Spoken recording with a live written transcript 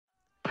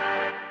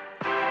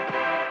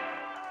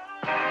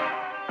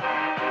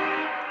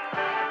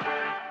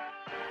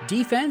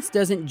Defense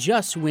doesn't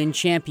just win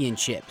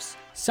championships.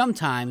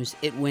 Sometimes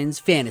it wins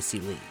fantasy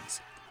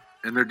leagues.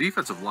 And their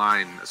defensive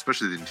line,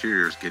 especially the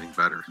interior, is getting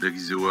better.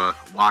 Digizua,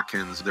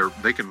 Watkins,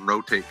 they can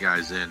rotate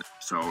guys in.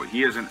 So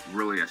he isn't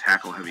really a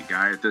tackle-heavy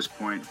guy at this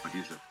point, but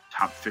he's a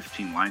top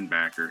 15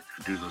 linebacker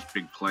to do those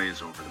big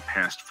plays over the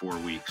past 4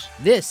 weeks.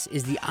 This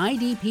is the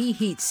IDP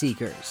Heat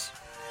Seekers.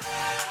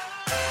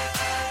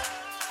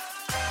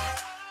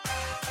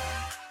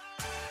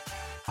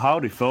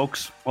 Howdy,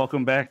 folks.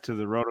 Welcome back to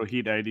the Roto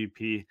Heat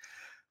IDP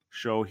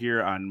show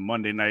here on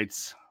Monday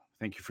nights.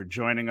 Thank you for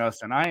joining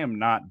us. And I am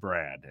not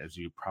Brad, as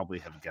you probably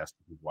have guessed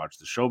if you've watched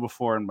the show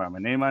before and by my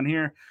name on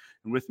here.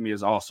 And with me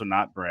is also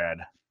not Brad.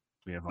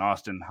 We have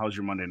Austin. How's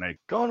your Monday night?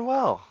 Going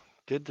well.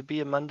 Good to be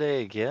a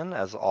Monday again,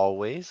 as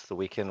always. The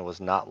weekend was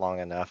not long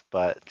enough,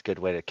 but it's a good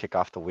way to kick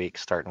off the week,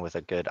 starting with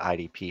a good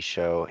IDP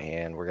show,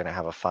 and we're going to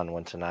have a fun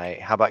one tonight.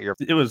 How about your...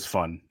 It was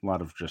fun. A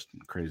lot of just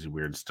crazy,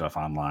 weird stuff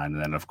online.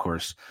 And then, of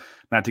course,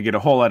 not to get a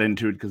whole lot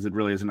into it because it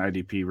really isn't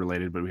IDP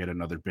related, but we had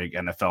another big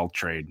NFL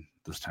trade,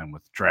 this time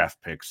with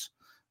draft picks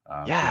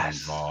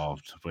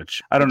involved,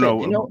 which I don't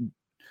know.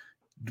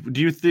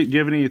 Do you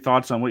have any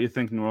thoughts on what you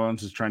think New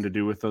Orleans is trying to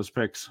do with those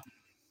picks?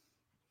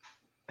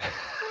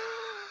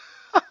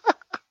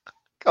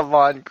 Come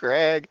on,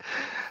 Greg.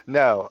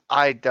 No,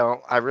 I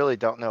don't. I really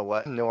don't know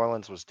what New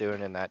Orleans was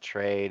doing in that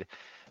trade.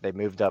 They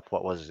moved up,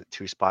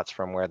 2 spots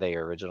from where they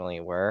originally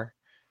were.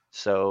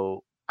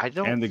 So I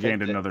don't. And they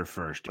gained another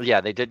first.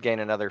 Yeah, they did gain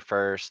another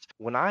first.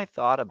 When I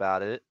thought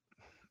about it,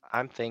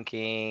 I'm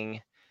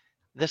thinking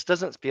this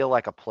doesn't feel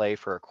like a play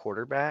for a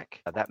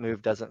quarterback. That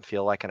move doesn't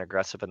feel like an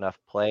aggressive enough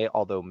play,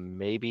 although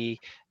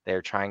maybe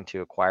they're trying to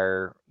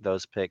acquire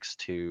those picks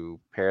to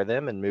pair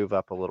them and move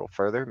up a little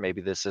further. Maybe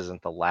this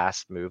isn't the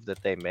last move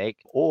that they make,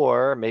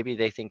 or maybe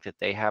they think that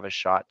they have a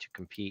shot to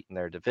compete in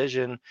their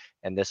division,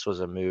 and this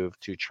was a move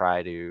to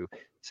try to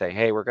say,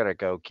 hey, we're going to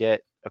go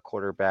get a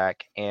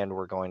quarterback, and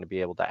we're going to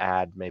be able to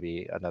add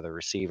maybe another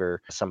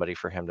receiver, somebody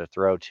for him to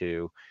throw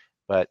to.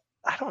 But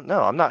I don't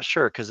know. I'm not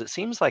sure because it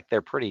seems like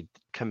they're pretty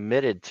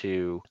committed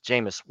to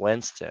Jameis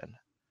Winston.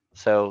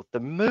 So the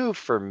move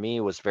for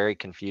me was very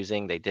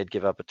confusing. They did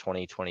give up a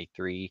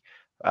 2023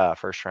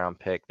 first round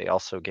pick. They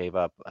also gave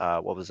up,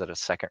 a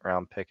second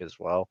round pick as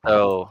well.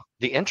 So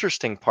the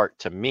interesting part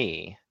to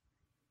me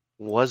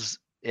was,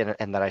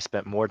 and that I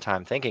spent more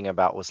time thinking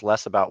about, was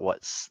less about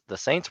what the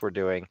Saints were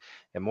doing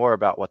and more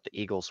about what the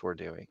Eagles were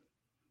doing.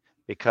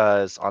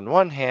 Because on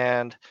one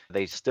hand,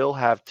 they still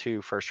have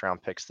 2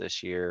 first-round picks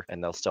this year,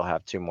 and they'll still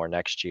have 2 more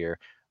next year.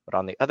 But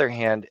on the other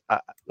hand,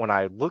 when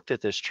I looked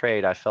at this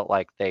trade, I felt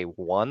like they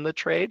won the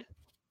trade,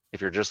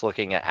 if you're just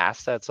looking at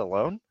assets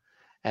alone.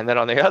 And then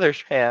on the other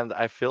hand,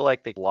 I feel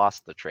like they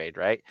lost the trade,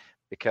 right?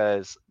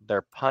 Because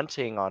they're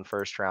punting on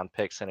first-round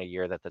picks in a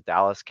year that the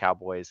Dallas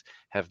Cowboys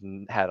have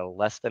had a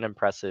less than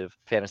impressive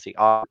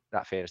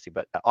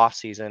off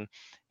season.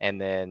 And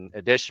then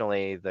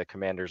additionally, the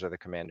Commanders are the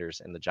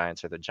Commanders and the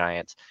Giants are the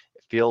Giants.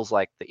 It feels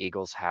like the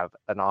Eagles have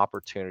an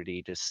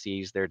opportunity to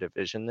seize their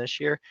division this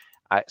year.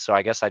 So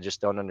I guess I just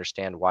don't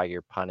understand why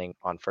you're punting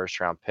on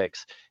first-round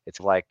picks.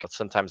 It's like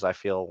sometimes I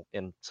feel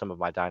in some of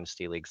my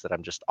dynasty leagues that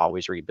I'm just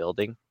always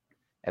rebuilding.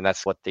 And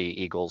that's what the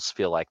Eagles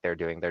feel like they're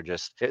doing. They're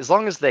just, as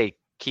long as they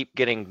keep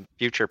getting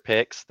future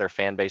picks, their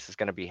fan base is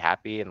going to be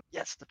happy. And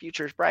yes, the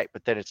future is bright,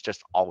 but then it's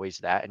just always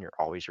that, and you're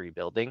always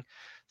rebuilding.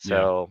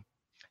 So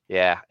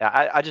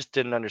I just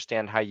didn't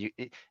understand how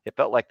it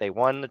felt like they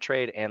won the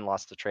trade and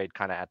lost the trade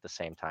kind of at the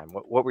same time.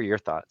 What were your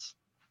thoughts?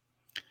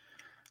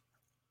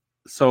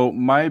 So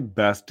my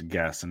best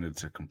guess, and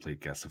it's a complete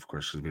guess, of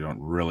course, because we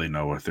don't really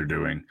know what they're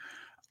doing.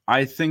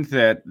 I think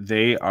that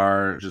they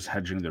are just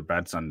hedging their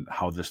bets on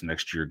how this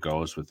next year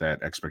goes with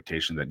that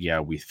expectation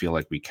that, we feel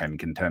like we can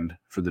contend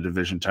for the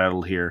division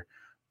title here.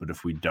 But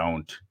if we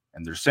don't,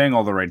 and they're saying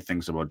all the right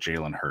things about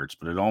Jalen Hurts,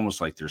 but it's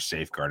almost like they're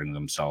safeguarding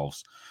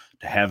themselves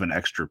to have an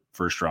extra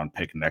first-round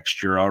pick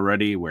next year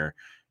already, where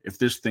if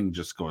this thing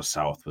just goes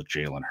south with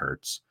Jalen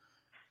Hurts,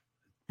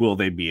 will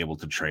they be able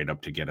to trade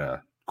up to get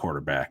a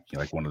quarterback,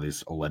 like one of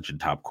these alleged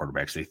top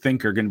quarterbacks they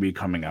think are going to be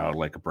coming out,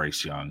 like a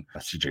Bryce Young, a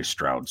CJ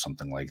Stroud,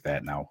 something like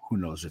that. Now, who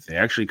knows if they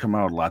actually come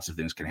out? Lots of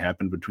things can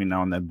happen between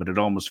now and then, but it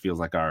almost feels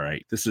like, all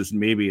right, this is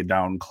maybe a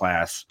down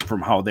class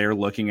from how they're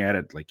looking at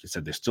it. Like you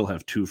said, they still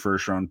have 2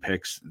 first-round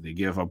picks. They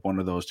give up one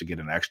of those to get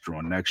an extra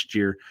one next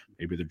year.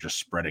 Maybe they're just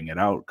spreading it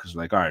out because,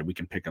 like, all right, we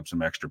can pick up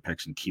some extra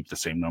picks and keep the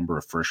same number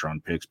of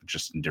first-round picks, but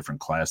just in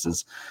different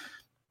classes.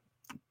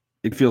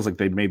 It feels like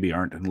they maybe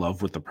aren't in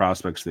love with the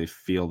prospects they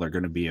feel they're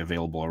going to be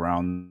available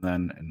around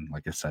then. And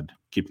like I said,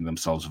 keeping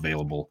themselves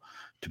available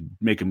to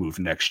make a move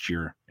next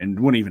year. And it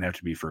wouldn't even have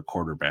to be for a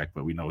quarterback,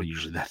 but we know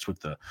usually that's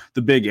what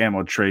the big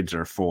ammo trades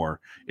are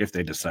for if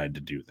they decide to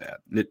do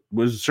that. It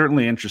was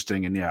certainly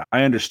interesting. And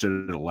I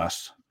understood it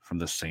less from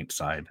the Saints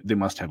side. They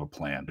must have a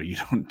plan, but you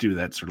don't do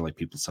that sort of like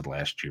people said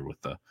last year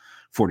with the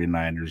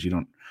 49ers. You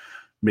don't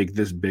make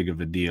this big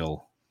of a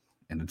deal.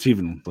 And it's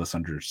even less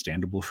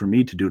understandable for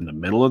me to do it in the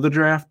middle of the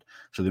draft.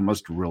 So they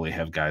must really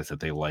have guys that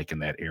they like in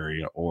that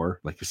area, or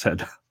like you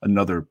said,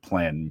 another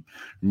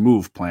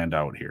move planned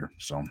out here.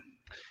 So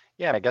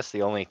Yeah, I guess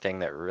the only thing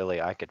that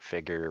really I could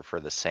figure for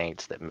the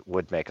Saints that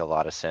would make a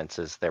lot of sense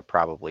is they're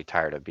probably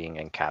tired of being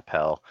in cap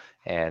hell,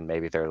 and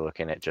maybe they're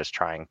looking at just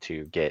trying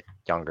to get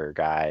younger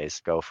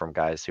guys, go from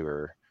guys who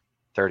are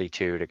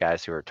 32 to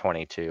guys who are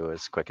 22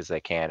 as quick as they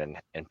can,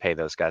 and pay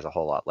those guys a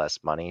whole lot less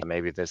money.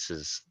 Maybe this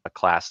is a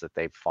class that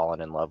they've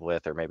fallen in love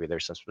with, or maybe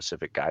there's some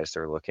specific guys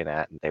they're looking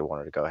at and they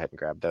wanted to go ahead and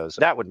grab those.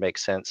 That would make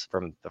sense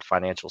from the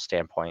financial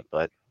standpoint,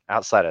 but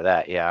outside of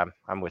that, yeah,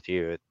 I'm with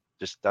you. It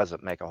just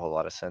doesn't make a whole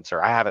lot of sense,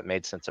 or I haven't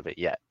made sense of it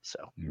yet. So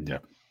yeah,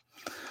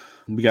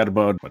 we got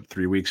about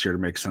 3 weeks here to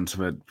make sense of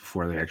it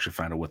before they actually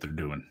find out what they're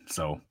doing.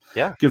 So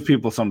yeah, give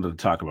people something to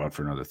talk about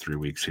for another 3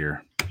 weeks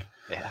here.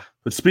 Yeah.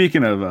 But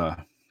speaking of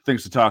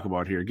things to talk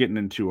about here, getting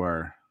into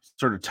our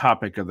sort of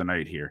topic of the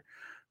night here,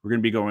 we're going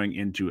to be going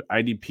into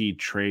IDP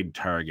trade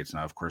targets.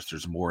 Now, of course,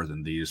 there's more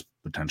than these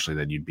potentially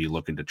that you'd be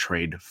looking to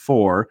trade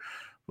for,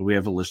 but we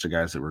have a list of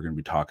guys that we're going to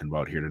be talking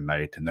about here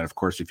tonight. And then, of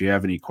course, if you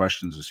have any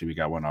questions, I see we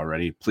got one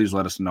already, please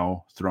let us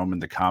know. Throw them in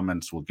the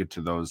comments. We'll get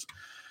to those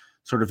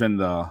sort of in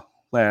the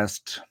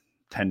last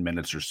 10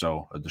 minutes or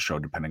so of the show,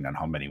 depending on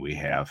how many we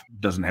have.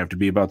 Doesn't have to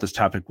be about this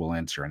topic. We'll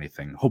answer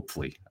anything,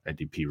 hopefully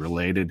IDP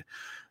related.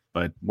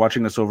 But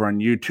watching us over on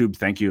YouTube,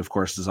 thank you, of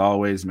course, as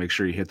always. Make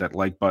sure you hit that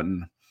like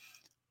button.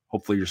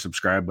 Hopefully you're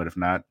subscribed, but if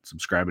not,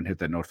 subscribe and hit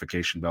that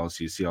notification bell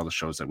so you see all the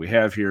shows that we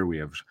have here. We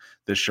have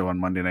this show on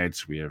Monday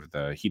nights. We have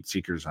the Heat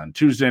Seekers on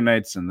Tuesday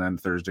nights, and then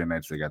Thursday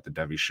nights we got the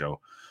Devy show.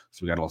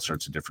 So we got all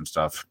sorts of different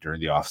stuff during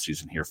the off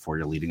season here for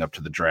you leading up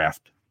to the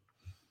draft.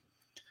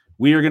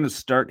 We are going to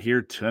start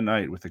here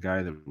tonight with the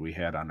guy that we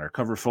had on our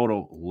cover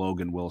photo,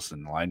 Logan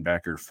Wilson,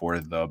 linebacker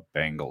for the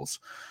Bengals.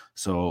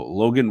 So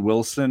Logan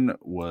Wilson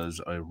was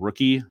a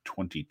rookie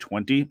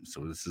 2020.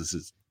 So this is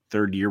his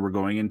third year we're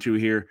going into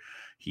here.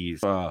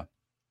 He's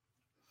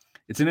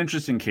it's an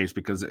interesting case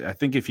because I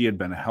think if he had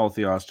been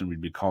healthy, Austin,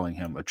 we'd be calling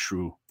him a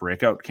true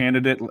breakout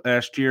candidate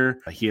last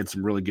year. He had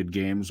some really good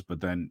games, but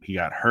then he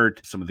got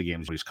hurt. Some of the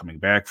games he's coming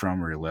back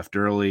from or he left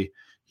early.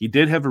 He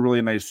did have a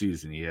really nice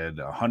season. He had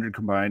 100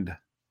 combined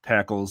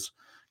tackles.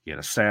 He had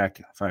a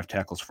sack, 5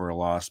 tackles for a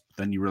loss. But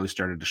then you really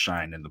started to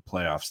shine in the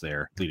playoffs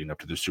there leading up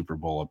to the Super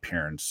Bowl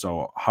appearance.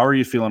 So how are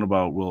you feeling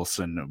about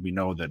Wilson? We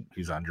know that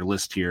he's on your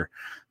list here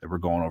that we're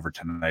going over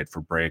tonight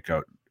for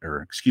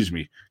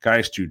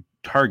guys to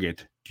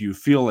target. Do you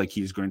feel like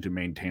he's going to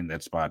maintain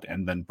that spot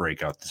and then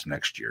break out this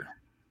next year?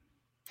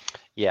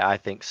 Yeah, I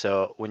think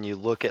so. When you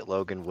look at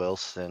Logan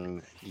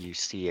Wilson, you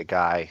see a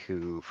guy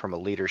who, from a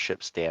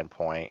leadership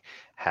standpoint,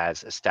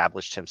 has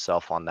established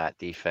himself on that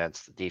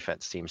defense. The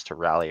defense seems to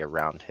rally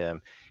around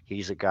him.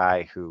 He's a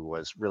guy who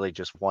was really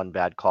just one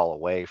bad call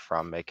away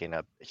from making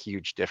a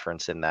huge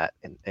difference in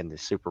the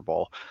Super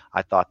Bowl.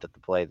 I thought that the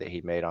play that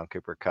he made on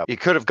Cooper Kupp, it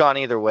could have gone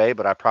either way,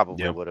 but I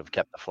probably would have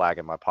kept the flag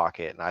in my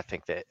pocket. And I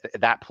think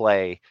that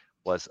play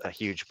was a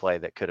huge play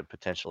that could have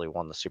potentially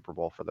won the Super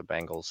Bowl for the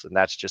Bengals. And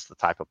that's just the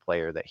type of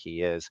player that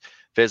he is.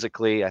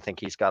 Physically, I think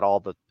he's got all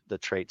the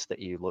traits that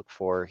you look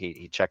for.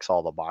 He checks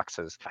all the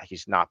boxes.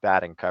 He's not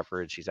bad in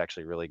coverage. He's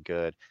actually really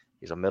good.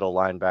 He's a middle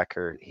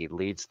linebacker. He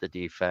leads the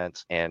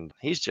defense, and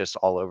he's just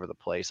all over the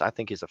place. I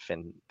think he's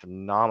a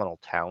phenomenal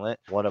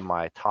talent. One of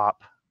my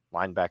top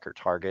linebacker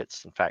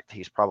targets. In fact,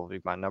 he's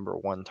probably my number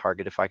one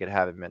target. If I could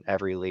have him in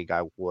every league,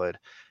 I would.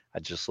 I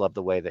just love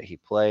the way that he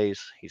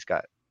plays. He's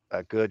got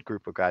a good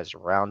group of guys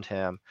around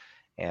him.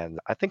 And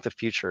I think the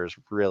future is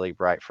really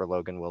bright for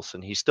Logan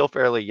Wilson. He's still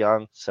fairly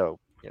young, so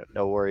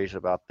no worries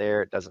about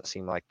there. It doesn't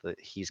seem like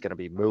he's going to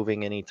be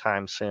moving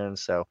anytime soon.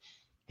 So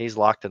he's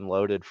locked and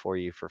loaded for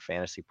you for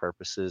fantasy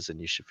purposes, and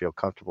you should feel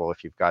comfortable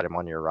if you've got him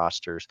on your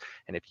rosters.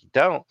 And if you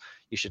don't,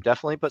 you should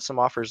definitely put some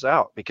offers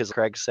out, because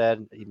Craig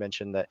said, he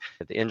mentioned that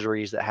the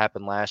injuries that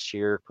happened last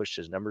year pushed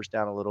his numbers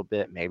down a little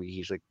bit. Maybe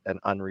he's an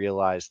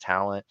unrealized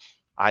talent.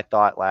 I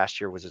thought last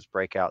year was his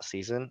breakout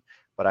season,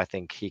 but I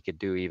think he could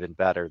do even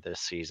better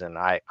this season.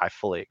 I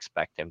fully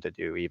expect him to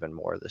do even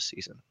more this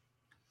season.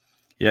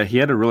 Yeah, he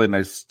had a really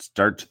nice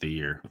start to the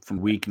year.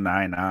 From week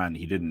 9 on,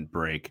 he didn't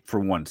break.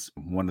 For once,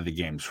 one of the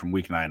games from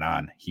week 9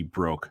 on, he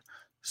broke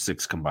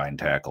 6 combined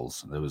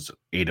tackles. There was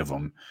 8 of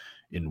them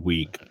in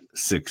week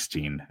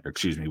 17.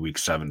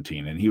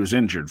 And he was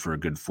injured for a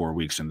good 4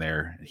 weeks in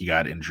there. He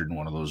got injured in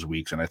one of those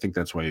weeks. And I think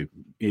that's why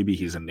maybe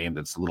he's a name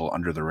that's a little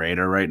under the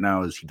radar right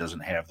now, is he doesn't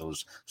have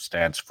those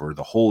stats for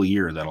the whole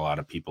year that a lot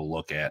of people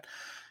look at.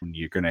 When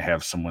you're going to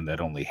have someone that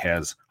only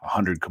has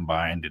 100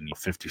 combined and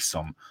 50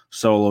 some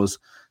solos,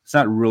 it's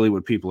not really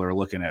what people are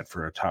looking at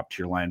for a top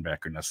tier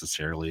linebacker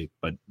necessarily,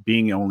 but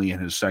being only in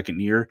his second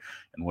year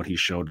and what he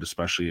showed,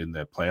 especially in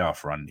the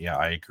playoff run, yeah,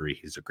 I agree.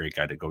 He's a great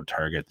guy to go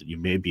target that you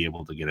may be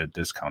able to get a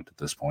discount at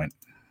this point.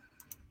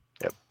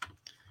 Yep.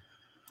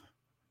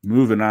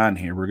 Moving on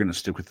here, we're going to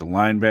stick with the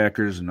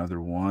linebackers.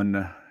 Another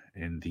one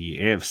in the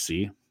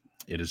AFC.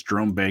 It is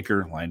Jerome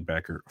Baker,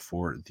 linebacker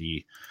for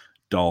the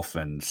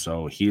Dolphins.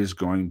 So he is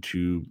going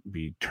to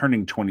be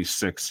turning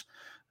 26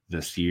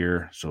 this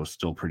year, so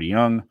still pretty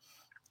young.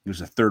 He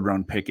was a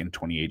 3rd-round pick in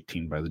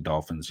 2018 by the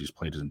Dolphins. He's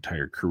played his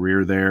entire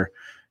career there.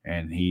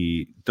 And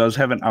he does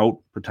have an out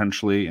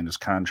potentially in his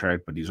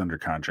contract, but he's under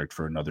contract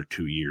for another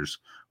 2 years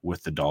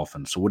with the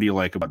Dolphins. So what do you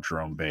like about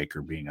Jerome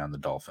Baker being on the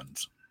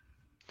Dolphins?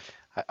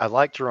 I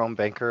like Jerome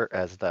Baker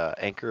as the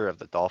anchor of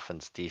the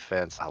Dolphins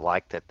defense. I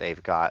like that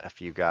they've got a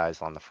few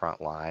guys on the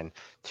front line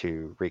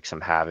to wreak some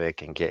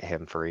havoc and get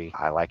him free.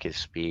 I like his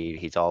speed.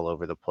 He's all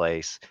over the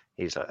place.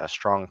 He's a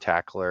strong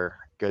tackler,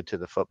 good to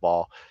the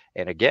football.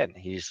 And again,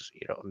 he's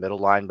a middle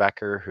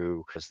linebacker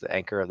who is the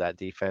anchor of that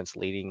defense,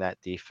 leading that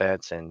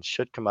defense, and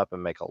should come up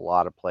and make a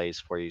lot of plays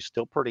for you.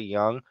 Still pretty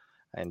young,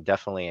 and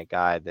definitely a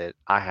guy that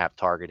I have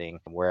targeting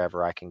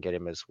wherever I can get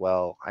him as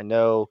well. I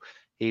know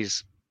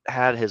he's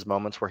had his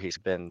moments where he's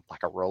been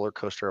like a roller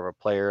coaster of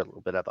a player, a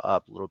little bit of a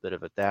up, a little bit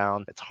of a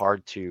down. It's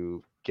hard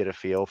to get a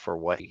feel for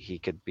what he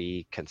could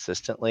be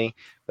consistently,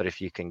 but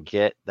if you can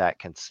get that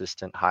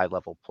consistent high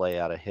level play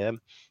out of him,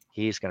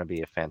 he's going to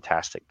be a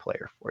fantastic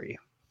player for you.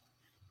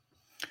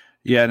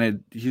 Yeah,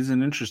 and he's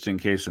an interesting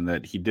case in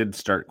that he did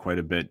start quite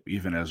a bit,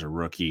 even as a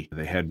rookie.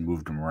 They had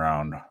moved him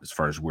around as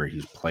far as where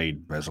he's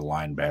played as a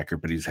linebacker,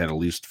 but he's had at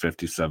least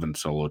 57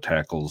 solo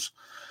tackles,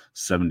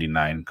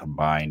 79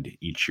 combined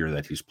each year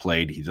that he's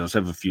played. He does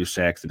have a few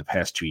sacks. In the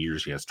past 2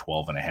 years, he has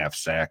 12 and a half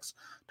sacks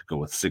to go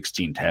with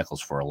 16 tackles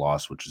for a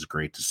loss, which is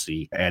great to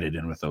see added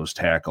in with those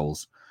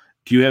tackles.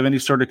 Do you have any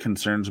sort of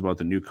concerns about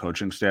the new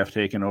coaching staff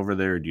taking over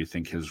there, or do you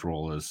think his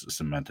role is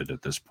cemented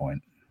at this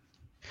point?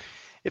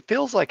 It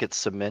feels like it's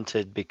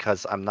cemented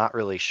because I'm not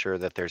really sure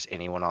that there's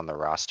anyone on the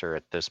roster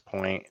at this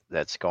point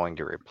that's going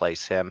to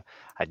replace him.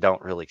 I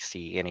don't really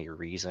see any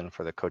reason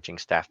for the coaching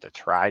staff to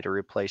try to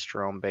replace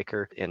Jerome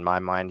Baker. In my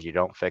mind, you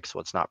don't fix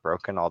what's not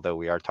broken, although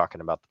we are talking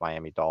about the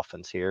Miami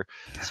Dolphins here.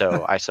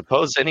 So I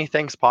suppose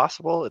anything's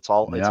possible.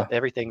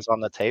 Everything's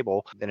on the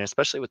table. And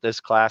especially with this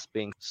class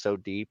being so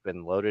deep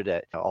and loaded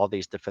at all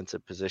these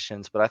defensive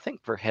positions. But I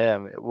think for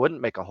him, it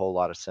wouldn't make a whole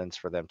lot of sense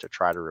for them to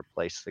try to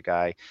replace the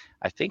guy.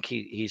 I think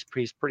he's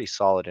pretty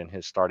solid in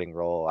his starting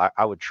role.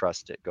 I would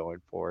trust it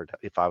going forward.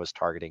 If I was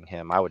targeting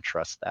him, I would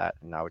trust that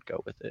and I would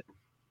go with it.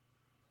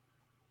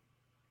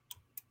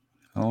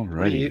 All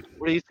right.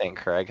 What do you think,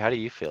 Craig? How do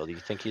you feel? Do you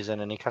think he's in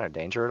any kind of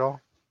danger at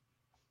all?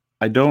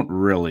 I don't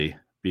really,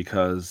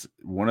 because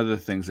one of the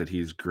things that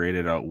he's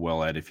graded out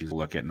well at, if you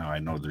look at now, I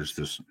know there's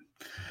this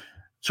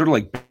sort of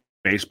like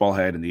baseball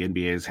had and the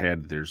NBA's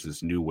had, there's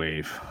this new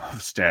wave of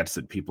stats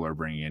that people are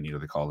bringing in,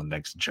 they call the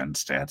next gen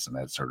stats and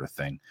that sort of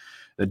thing,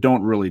 that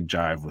don't really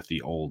jive with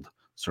the old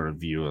sort of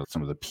view of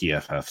some of the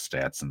PFF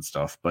stats and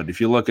stuff. But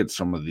if you look at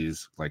some of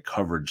these like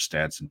coverage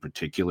stats in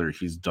particular,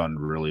 he's done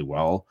really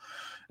well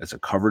as a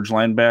coverage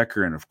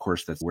linebacker. And of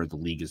course, that's where the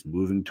league is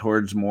moving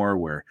towards more,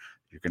 where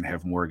you're going to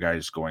have more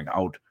guys going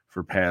out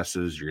for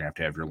passes. You're going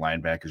to have your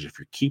linebackers, if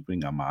you're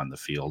keeping them on the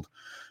field,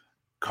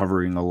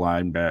 covering a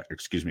running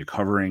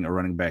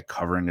back,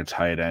 covering a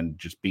tight end,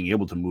 just being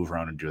able to move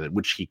around and do that,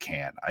 which he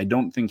can. I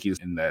don't think he's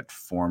in that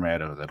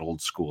format of that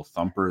old school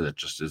thumper. That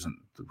just isn't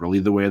really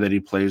the way that he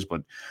plays,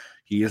 but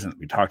he isn't,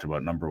 we talked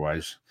about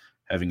number-wise,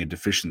 having a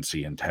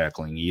deficiency in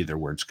tackling either,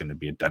 where it's going to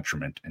be a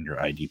detriment in your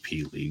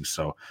IDP league.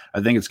 So I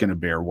think it's going to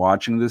bear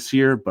watching this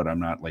year, but I'm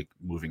not like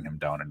moving him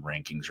down in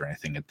rankings or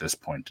anything at this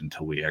point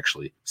until we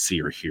actually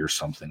see or hear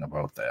something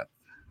about that.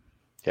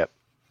 Yep.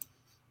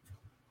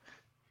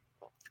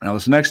 Now,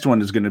 this next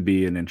one is going to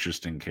be an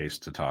interesting case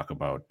to talk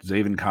about.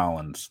 Zaven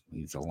Collins,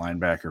 he's a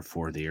linebacker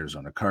for the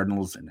Arizona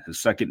Cardinals in his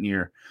second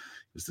year.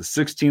 He was the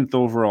 16th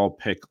overall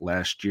pick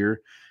last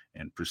year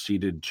and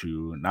proceeded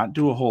to not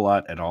do a whole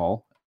lot at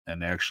all.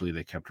 And actually,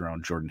 they kept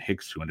around Jordan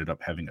Hicks, who ended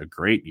up having a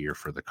great year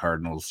for the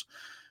Cardinals.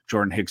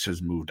 Jordan Hicks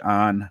has moved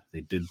on.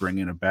 They did bring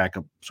in a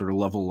backup sort of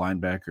level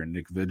linebacker,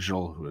 Nick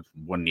Vigil, who had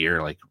 1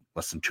 year, like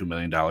less than $2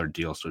 million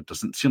deal. So it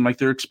doesn't seem like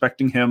they're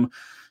expecting him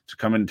to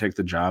come in and take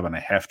the job. And I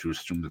have to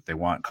assume that they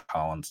want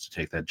Collins to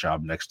take that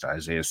job next to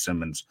Isaiah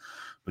Simmons.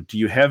 But do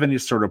you have any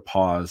sort of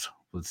pause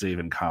with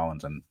Zaven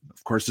Collins? And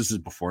of course, this is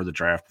before the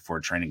draft, before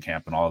training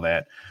camp and all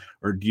that.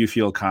 Or do you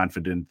feel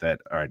confident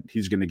that, all right,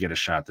 he's going to get a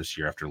shot this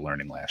year after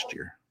learning last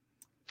year?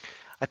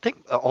 I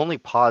think the only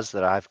pause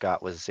that I've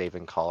got with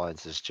Zaven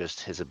Collins is just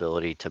his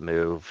ability to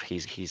move.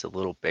 He's a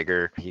little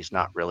bigger. He's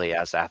not really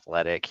as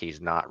athletic. He's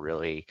not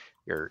really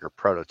your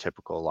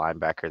prototypical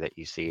linebacker that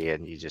you see,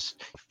 and you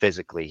just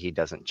physically he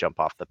doesn't jump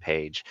off the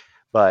page.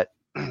 But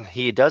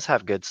he does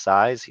have good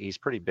size. He's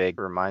pretty big.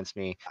 Reminds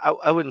me,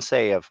 I wouldn't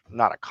say of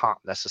not a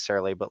comp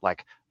necessarily, but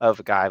like of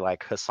a guy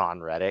like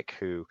Hassan Reddick,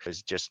 who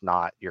is just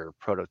not your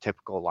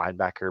prototypical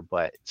linebacker,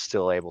 but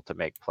still able to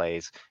make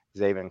plays.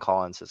 Zaven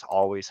Collins has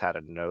always had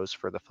a nose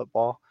for the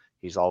football.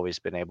 He's always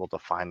been able to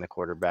find the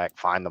quarterback,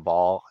 find the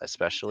ball,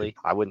 especially.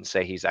 I wouldn't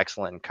say he's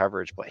excellent in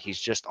coverage, but he's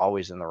just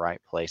always in the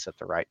right place at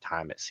the right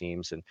time, it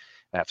seems. And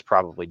that's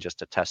probably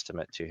just a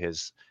testament to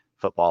his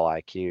football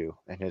IQ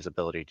and his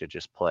ability to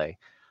just play.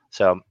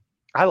 So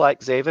I like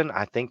Zaven.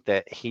 I think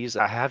that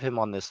I have him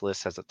on this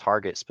list as a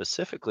target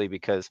specifically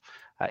because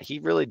he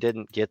really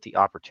didn't get the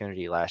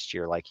opportunity last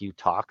year like you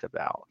talked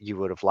about. You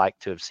would have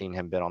liked to have seen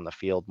him been on the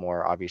field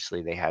more.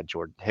 Obviously, they had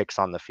Jordan Hicks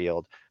on the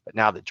field, but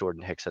now that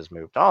Jordan Hicks has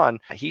moved on,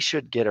 he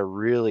should get a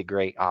really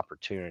great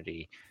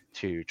opportunity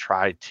to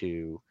try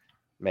to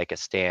make a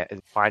stand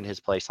and find his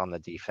place on the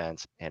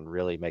defense and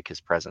really make his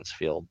presence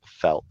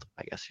felt,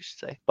 I guess you should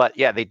say. But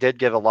yeah, they did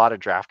give a lot of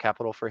draft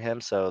capital for him.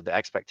 So the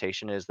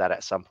expectation is that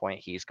at some point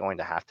he's going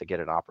to have to get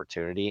an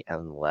opportunity,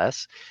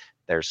 unless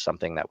there's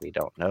something that we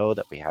don't know,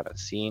 that we haven't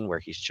seen, where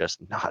he's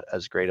just not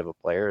as great of a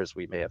player as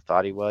we may have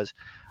thought he was.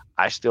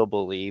 I still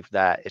believe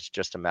that it's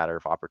just a matter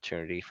of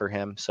opportunity for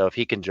him. So if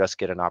he can just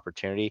get an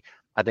opportunity,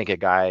 I think a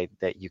guy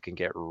that you can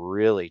get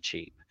really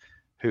cheap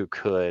who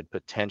could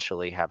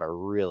potentially have a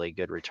really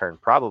good return,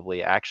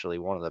 probably actually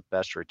one of the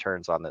best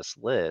returns on this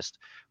list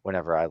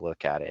whenever I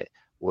look at it,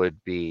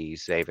 would be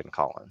Zaven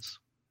Collins.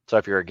 So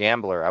if you're a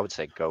gambler, I would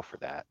say go for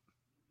that.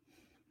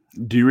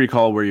 Do you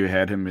recall where you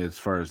had him as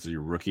far as the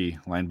rookie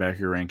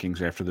linebacker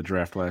rankings after the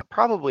draft last?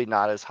 Probably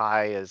not as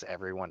high as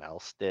everyone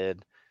else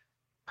did.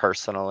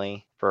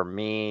 Personally, for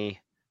me,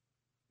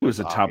 it was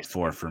a top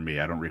 4 for me.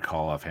 I don't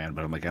recall offhand,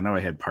 but I'm like, I know I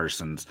had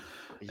Parsons.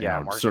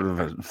 Yeah, sort of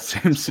a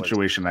same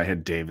situation. I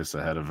had Davis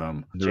ahead of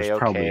him. There's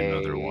probably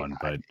another one,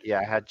 but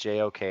I had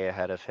JOK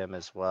ahead of him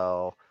as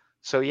well.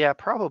 So yeah,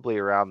 probably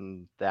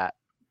around that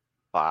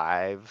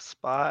 5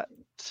 spot,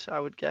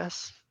 I would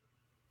guess.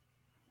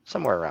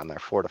 Somewhere around there,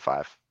 4 to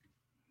 5.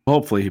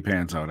 Hopefully he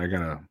pans out. I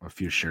got a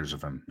few shares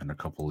of him in a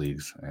couple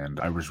leagues, and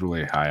I was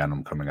really high on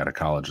him coming out of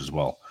college as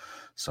well.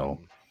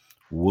 So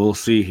we'll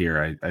see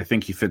here. I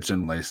think he fits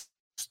in next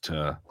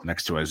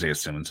to Isaiah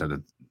Simmons,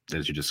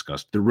 as you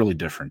discussed. They're really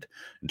different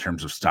in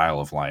terms of style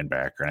of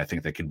linebacker, and I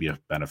think that can be a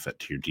benefit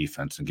to your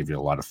defense and give you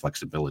a lot of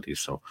flexibility.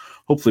 So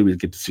hopefully we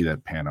get to see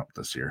that pan out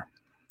this year.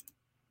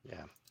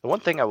 Yeah. The one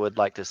thing I would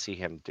like to see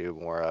him do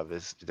more of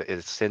is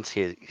since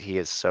he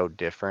is so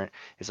different,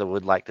 is I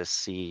would like to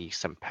see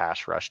some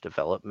pass rush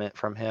development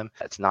from him.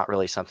 It's not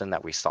really something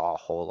that we saw a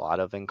whole lot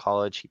of in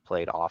college. He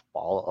played off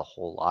ball a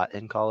whole lot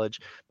in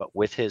college, but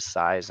with his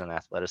size and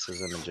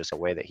athleticism and just the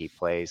way that he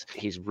plays,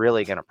 he's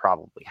really going to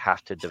probably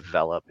have to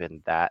develop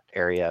in that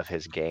area of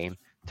his game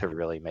to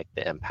really make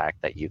the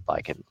impact that you'd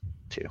like him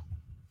to.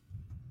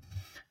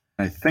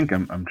 I think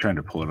I'm trying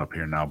to pull it up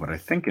here now, but I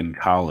think in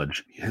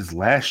college, his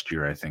last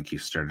year, I think he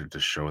started to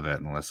show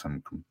that, unless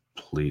I'm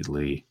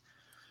completely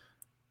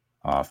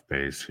off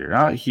base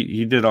here.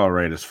 He did all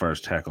right as far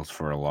as tackles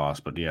for a loss,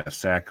 but yeah,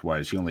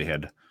 sack-wise, he only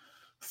had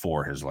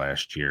 4 his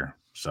last year.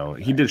 So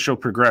he did show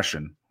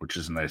progression, which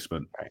is nice,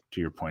 but to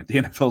your point,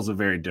 the NFL is a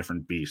very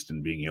different beast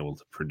in being able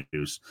to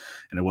produce,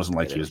 and it wasn't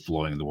like he was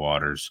blowing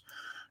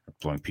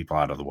people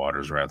out of the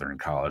waters rather in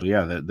college.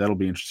 Yeah, that'll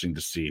be interesting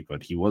to see,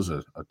 but he was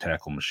a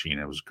tackle machine.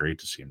 It was great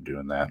to see him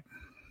doing that.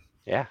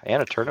 Yeah,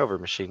 and a turnover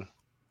machine.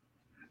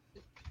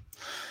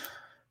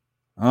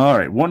 All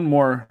right, one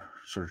more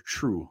sort of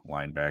true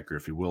linebacker,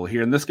 if you will,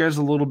 here. And this guy's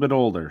a little bit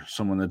older,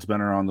 someone that's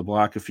been around the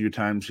block a few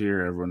times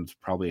here. Everyone's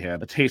probably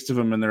had a taste of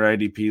him in their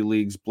IDP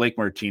leagues. Blake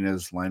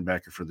Martinez,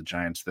 linebacker for the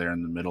Giants there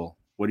in the middle.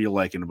 What are you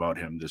liking about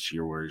him this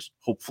year where he's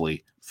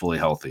hopefully fully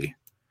healthy?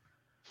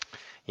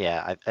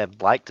 Yeah,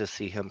 I'd like to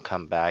see him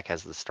come back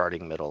as the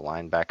starting middle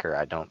linebacker.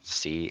 I don't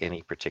see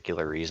any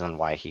particular reason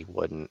why he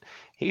wouldn't.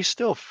 He's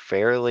still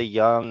fairly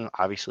young.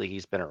 Obviously,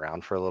 he's been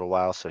around for a little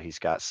while, so he's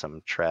got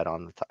some tread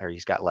on or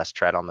he's got less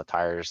tread on the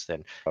tires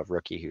than a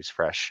rookie who's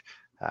fresh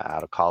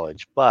out of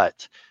college.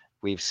 But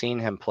we've seen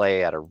him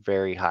play at a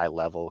very high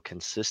level,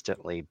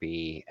 consistently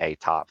be a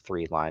top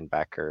 3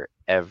 linebacker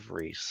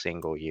every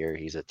single year.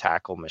 He's a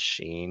tackle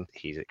machine.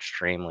 He's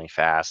extremely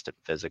fast and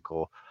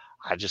physical.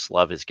 I just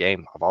love his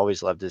game. I've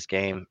always loved his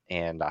game,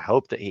 and I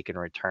hope that he can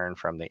return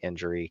from the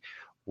injury.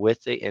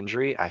 With the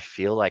injury, I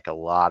feel like a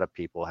lot of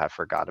people have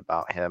forgot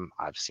about him.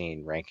 I've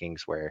seen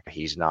rankings where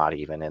he's not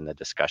even in the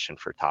discussion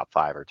for top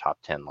 5 or top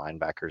 10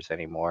 linebackers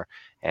anymore,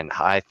 and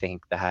I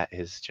think that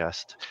is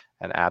just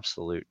an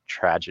absolute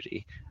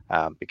tragedy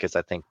because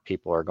I think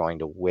people are going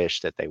to wish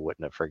that they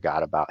wouldn't have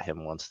forgot about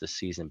him once the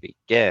season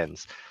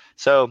begins.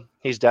 So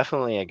he's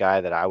definitely a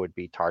guy that I would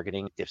be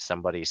targeting if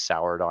somebody's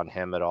soured on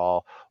him at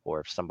all, or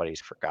if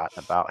somebody's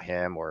forgotten about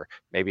him, or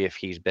maybe if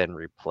he's been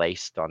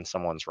replaced on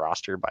someone's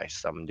roster by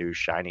some new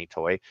shiny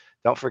toy.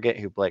 Don't forget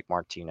who Blake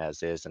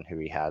Martinez is and who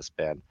he has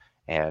been.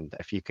 And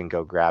if you can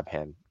go grab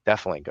him,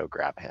 definitely go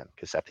grab him,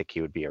 because I think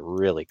he would be a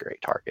really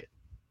great target.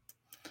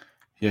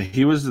 Yeah,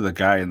 he was the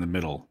guy in the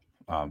middle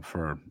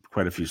for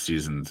quite a few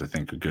seasons. I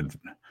think a good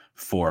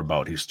 4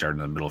 about he started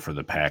in the middle for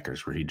the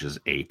Packers, where he just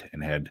ate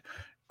and had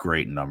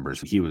great numbers.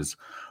 He was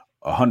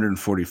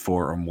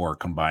 144 or more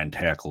combined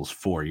tackles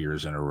 4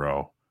 years in a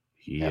row.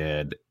 He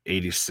had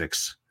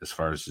 86 as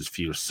far as his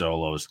few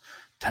solos,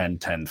 10,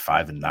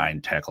 5, and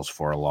 9 tackles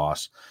for a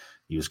loss.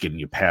 He was getting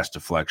you pass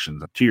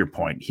deflections. To your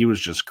point, he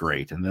was just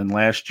great. And then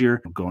last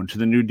year, going to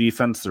the new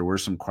defense, there were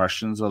some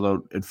questions,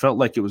 although it felt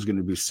like it was going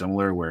to be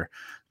similar, where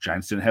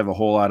Giants didn't have a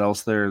whole lot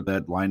else there,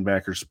 that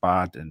linebacker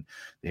spot, and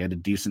they had a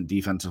decent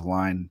defensive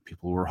line.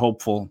 People were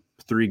hopeful.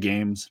 3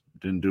 games,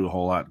 didn't do a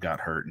whole lot, got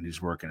hurt, and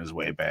he's working his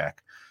way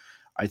back.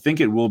 I think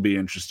it will be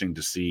interesting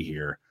to see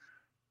here.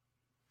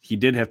 He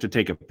did have to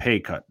take a pay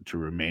cut to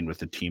remain with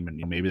the team, and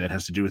maybe that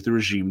has to do with the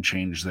regime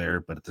change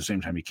there, but at the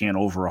same time, you can't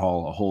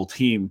overhaul a whole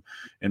team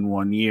in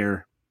 1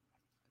 year.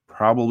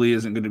 probably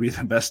isn't going to be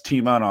the best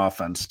team on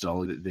offense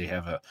still. They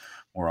have a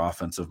more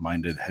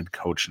offensive-minded head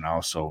coach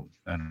now, so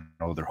I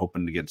know they're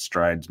hoping to get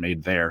strides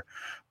made there.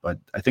 But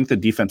I think the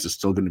defense is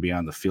still going to be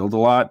on the field a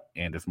lot,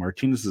 and if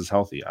Martinez is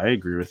healthy, I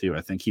agree with you.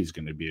 I think he's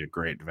going to be a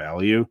great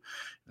value.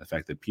 The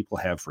fact that people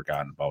have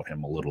forgotten about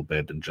him a little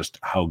bit and just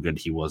how good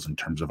he was in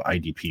terms of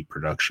IDP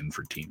production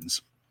for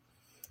teams.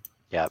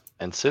 Yeah,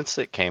 and since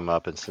it came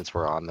up and since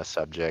we're on the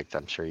subject,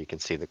 I'm sure you can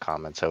see the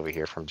comments over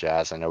here from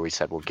Jazz. I know we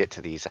said we'll get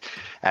to these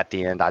at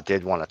the end. I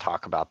did want to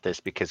talk about this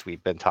because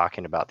we've been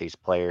talking about these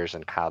players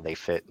and how they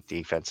fit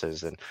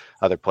defenses and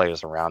other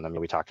players around them.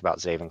 We talked about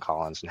Zaven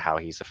Collins and how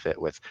he's a fit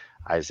with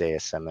Isaiah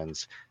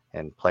Simmons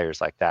and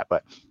players like that.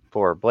 But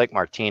for Blake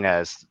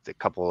Martinez, a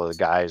couple of the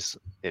guys,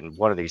 and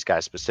one of these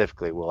guys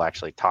specifically, we'll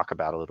actually talk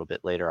about a little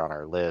bit later on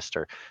our list,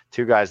 or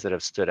two guys that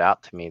have stood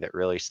out to me that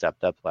really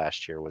stepped up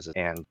last year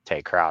and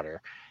Tay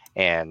Crowder.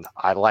 And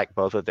I like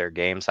both of their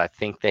games. I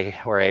think they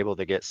were able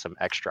to get some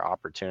extra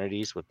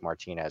opportunities with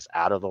Martinez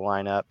out of the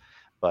lineup.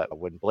 But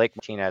when Blake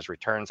Martinez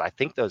returns, I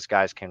think those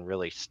guys can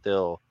really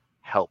still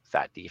help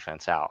that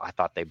defense out. I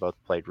thought they both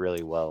played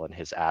really well in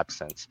his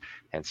absence.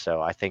 And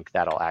so I think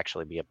that'll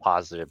actually be a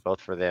positive both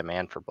for them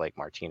and for Blake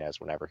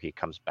Martinez whenever he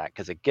comes back.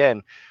 Because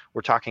again,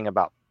 we're talking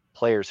about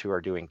players who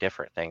are doing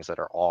different things that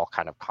are all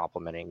kind of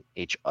complementing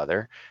each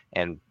other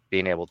and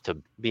being able to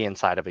be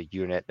inside of a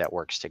unit that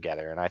works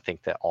together. And I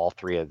think that all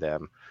three of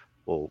them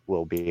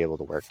will be able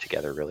to work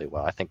together really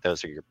well. I think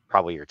those are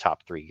probably your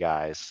top three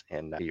guys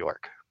in New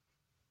York.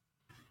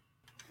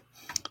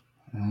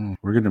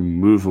 We're going to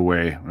move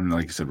away. And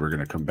like I said, we're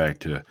going to come back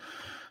to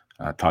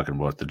talking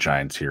about the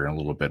Giants here in a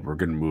little bit. We're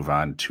going to move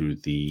on to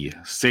the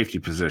safety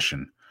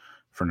position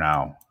for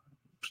now.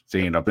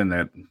 Staying up in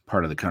that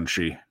part of the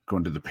country,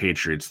 going to the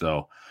Patriots,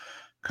 though,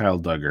 Kyle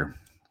Dugger.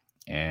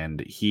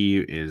 And he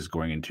is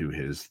going into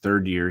his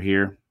third year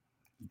here,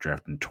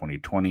 drafted in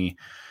 2020.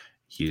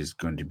 He is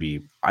going to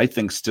be, I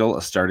think, still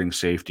a starting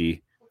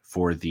safety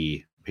for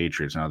the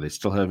Patriots. Now, they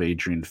still have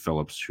Adrian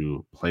Phillips,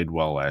 who played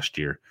well last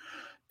year.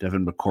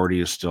 Devin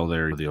McCourty is still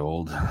there, the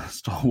old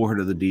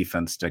stalwart of the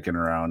defense sticking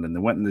around. And they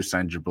went and they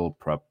signed Jabril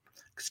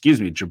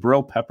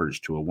Peppers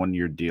to a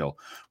 1-year deal,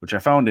 which I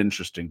found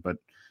interesting. But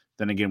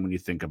then again, when you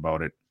think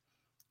about it,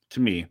 to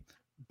me,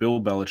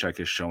 Bill Belichick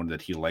has shown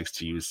that he likes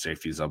to use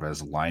safeties up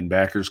as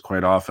linebackers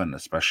quite often,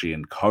 especially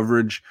in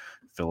coverage.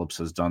 Phillips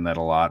has done that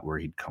a lot, where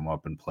he'd come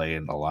up and play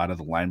in a lot of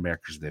the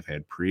linebackers they've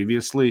had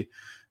previously.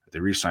 They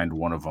re-signed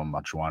one of them,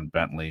 Juwan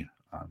Bentley.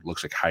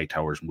 Looks like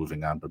Hightower's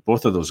moving on, but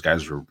both of those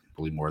guys were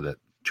really more that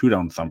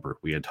two-down thumper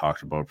we had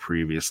talked about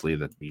previously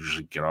that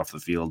usually get off the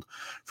field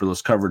for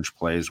those coverage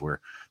plays where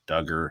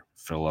Dugger,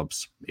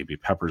 Phillips, maybe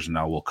Peppers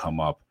now will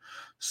come up.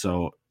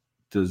 So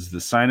does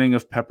the signing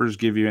of Peppers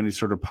give you any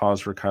sort of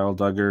pause for Kyle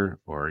Dugger,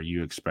 or are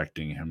you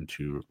expecting him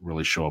to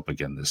really show up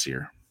again this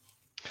year?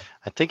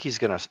 I think he's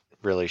going to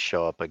really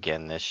show up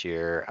again this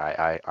year.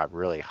 I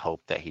really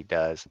hope that he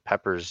does.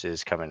 Peppers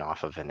is coming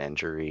off of an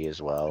injury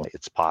as well.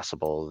 It's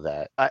possible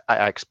that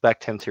I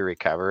expect him to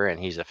recover, and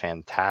he's a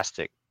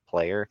fantastic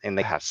player, and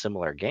they have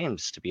similar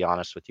games, to be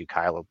honest with you,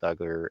 Kyle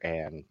Dugger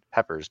and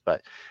Peppers.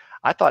 But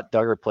I thought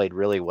Dugger played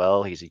really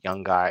well. He's a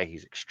young guy.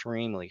 He's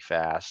extremely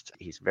fast.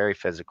 He's very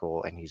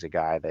physical, and he's a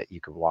guy that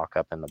you could walk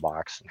up in the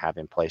box and have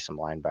him play some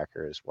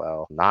linebacker as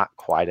well. Not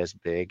quite as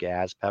big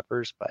as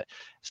Peppers, but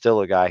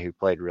still a guy who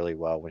played really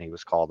well when he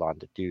was called on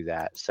to do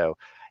that. So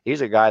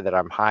he's a guy that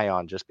I'm high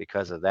on just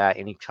because of that.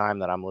 Anytime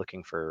that I'm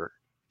looking for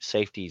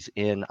safeties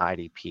in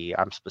IDP,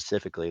 I'm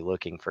specifically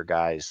looking for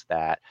guys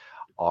that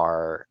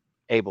are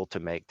able to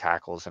make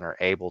tackles and are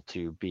able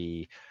to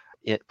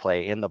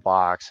play in the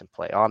box and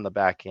play on the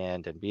back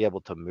end and be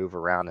able to move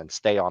around and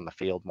stay on the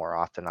field more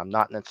often. I'm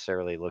not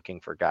necessarily looking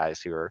for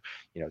guys who are,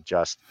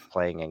 just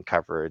playing in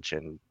coverage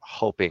and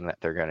hoping that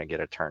they're going to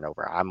get a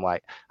turnover.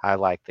 I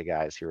like the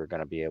guys who are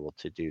going to be able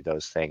to do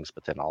those things,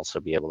 but then also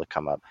be able to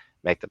come up,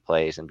 make the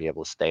plays, and be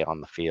able to stay on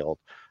the field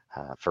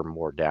for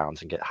more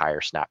downs and get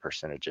higher snap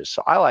percentages.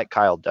 So I like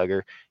Kyle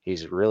Dugger.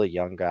 He's a really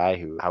young guy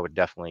who I would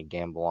definitely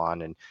gamble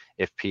on. And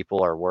if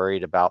people are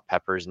worried about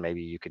Peppers,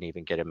 maybe you can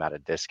even get him at a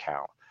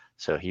discount.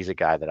 So he's a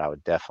guy that I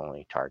would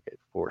definitely target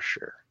for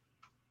sure.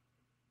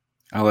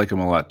 I like him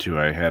a lot too.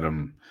 I had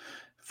him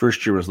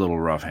first year was a little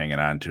rough hanging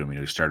on to him.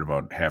 He started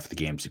about half the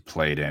games he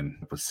played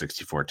in with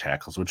 64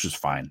 tackles, which is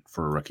fine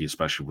for a rookie,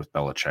 especially with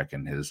Belichick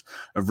and his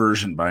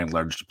aversion by and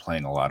large to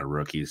playing a lot of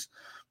rookies.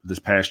 This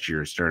past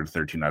year, he started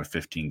 13 out of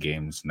 15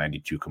 games,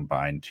 92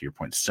 combined. To your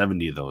point,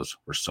 70 of those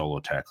were solo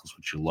tackles,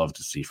 which you love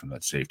to see from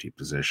that safety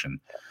position.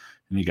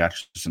 And he got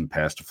you some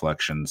pass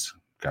deflections,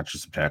 got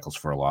you some tackles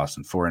for a loss,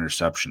 and 4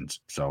 interceptions.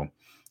 So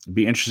it'd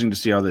be interesting to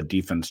see how the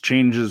defense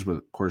changes,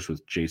 with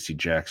J.C.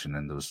 Jackson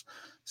and those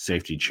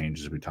safety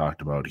changes we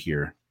talked about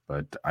here.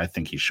 But I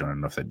think he's shown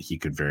enough that he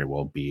could very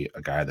well be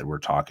a guy that we're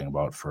talking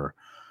about for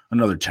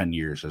another 10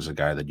 years as a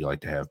guy that you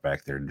like to have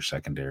back there in your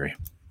secondary.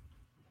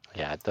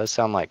 Yeah, it does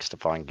sound like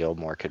Stephon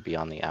Gilmore could be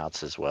on the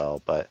outs as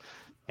well. But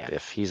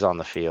if he's on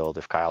the field,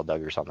 if Kyle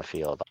Dugger's on the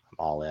field, I'm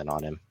all in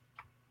on him.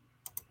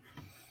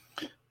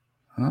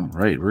 All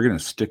right, we're going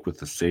to stick with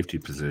the safety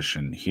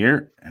position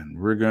here, and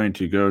we're going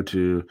to go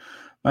to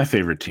my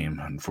favorite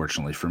team,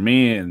 unfortunately for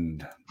me.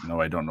 And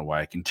no, I don't know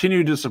why I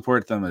continue to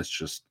support them. It's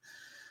just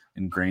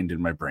ingrained in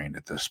my brain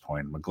at this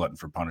point. I'm a glutton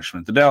for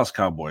punishment. The Dallas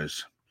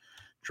Cowboys.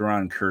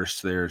 Jayron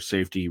Kearse, their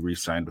safety,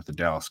 re-signed with the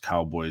Dallas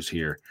Cowboys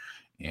here.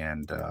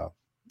 And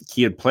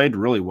he had played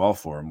really well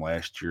for him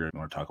last year. I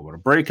want to talk about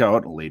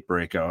a late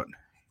breakout.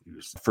 He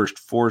was the first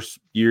 4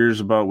 years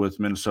about with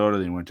Minnesota.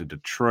 Then he went to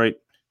Detroit,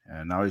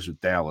 and now he's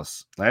with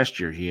Dallas. Last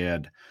year, he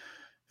had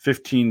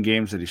 15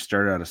 games that he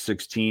started out of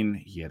 16.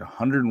 He had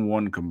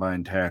 101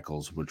 combined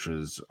tackles, which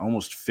was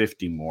almost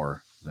 50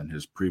 more than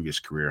his previous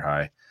career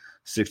high.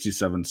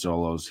 67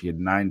 solos. He had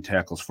 9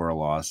 tackles for a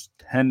loss,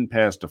 10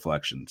 pass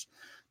deflections,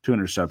 2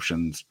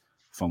 interceptions,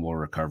 fumble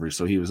recovery.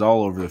 So he was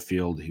all over the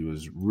field. He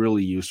was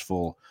really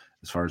useful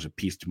as far as a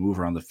piece to move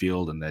around the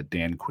field in that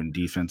Dan Quinn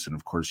defense. And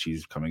of course,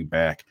 he's coming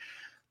back.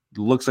 It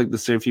looks like the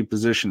safety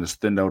position has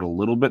thinned out a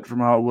little bit from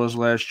how it was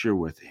last year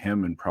with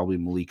him and probably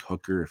Malik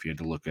Hooker, if you had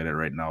to look at it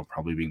right now,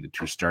 probably being the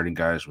 2 starting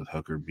guys with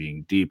Hooker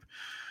being deep.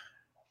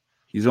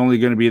 He's only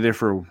going to be there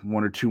for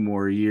 1 or 2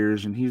 more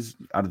years, and he's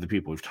out of the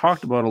people we've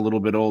talked about a little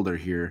bit older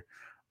here.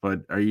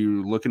 But are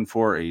you looking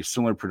for a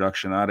similar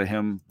production out of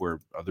him where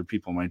other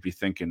people might be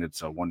thinking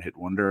it's a one-hit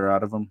wonder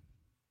out of him?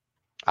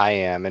 I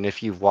am. And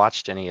if you've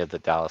watched any of the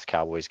Dallas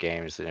Cowboys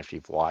games, and if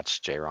you've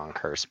watched Jayron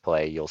Kearse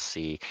play, you'll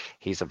see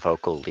he's a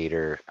vocal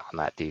leader on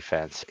that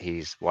defense.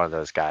 He's one of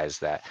those guys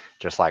that,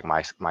 just like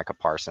Micah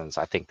Parsons,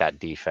 I think that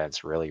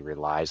defense really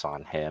relies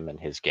on him and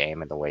his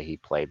game and the way he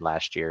played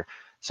last year.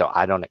 So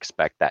I don't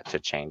expect that to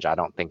change. I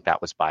don't think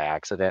that was by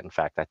accident. In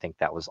fact, I think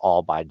that was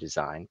all by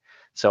design.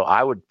 So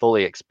I would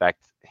fully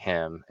expect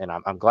him, and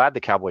I'm glad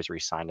the Cowboys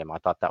re-signed him. I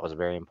thought that was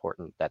very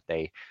important that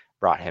they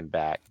brought him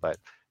back, but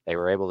they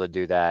were able to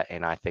do that,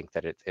 and I think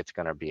that it's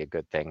going to be a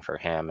good thing for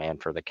him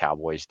and for the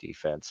Cowboys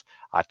defense.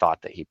 I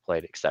thought that he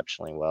played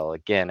exceptionally well.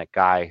 Again, a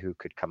guy who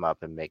could come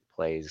up and make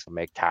plays,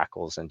 make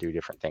tackles, and do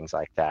different things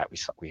like that.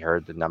 We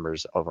heard the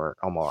numbers over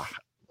almost,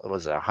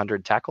 was it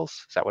 100 tackles?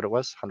 Is that what it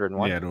was?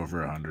 101? Yeah, over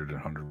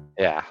 100.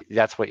 Yeah,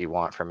 that's what you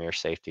want from your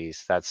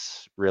safeties.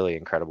 That's really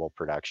incredible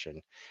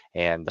production.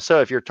 And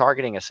so if you're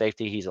targeting a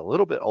safety, he's a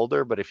little bit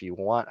older, but if you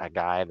want a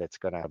guy that's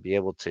going to be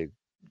able to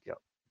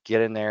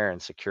get in there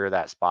and secure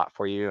that spot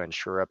for you and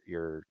shore up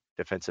your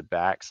defensive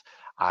backs,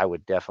 I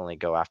would definitely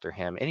go after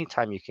him.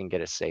 Anytime you can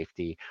get a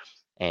safety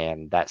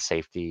and that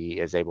safety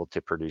is able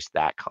to produce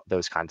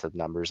those kinds of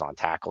numbers on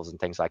tackles and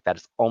things like that,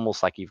 it's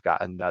almost like you've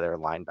got another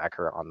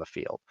linebacker on the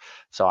field.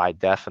 So I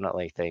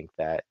definitely think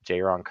that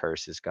Jayron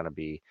Kearse is going to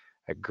be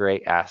a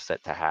great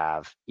asset to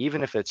have,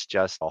 even if it's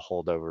just a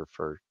holdover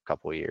for a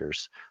couple of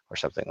years or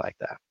something like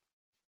that.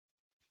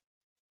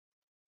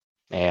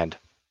 And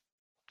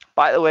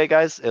by the way,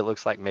 guys, it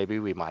looks like maybe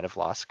we might have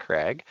lost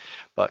Craig,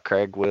 but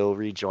Craig will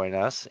rejoin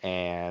us,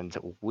 and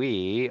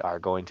we are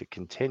going to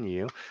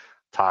continue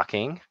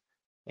talking.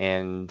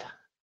 And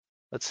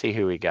let's see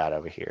who we got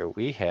over here.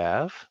 We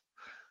have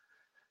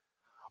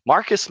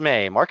Marcus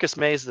May. Marcus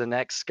May is the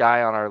next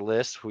guy on our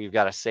list. We've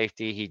got a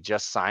safety. He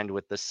just signed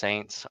with the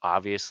Saints.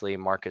 Obviously,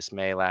 Marcus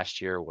May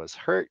last year was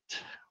hurt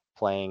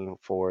playing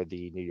for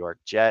the New York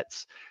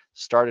Jets.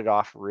 Started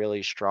off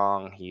really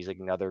strong. He's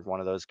another one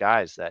of those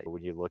guys that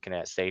when you're looking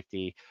at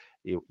safety,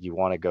 you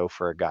want to go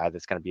for a guy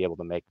that's going to be able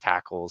to make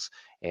tackles.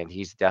 And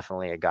he's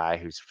definitely a guy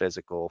who's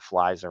physical,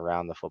 flies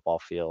around the football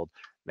field,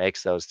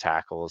 makes those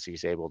tackles.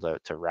 He's able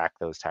to rack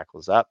those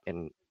tackles up.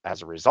 And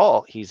as a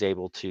result, he's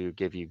able to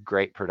give you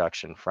great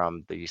production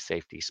from the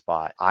safety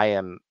spot. I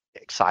am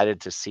excited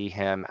to see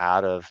him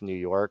out of New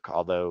York,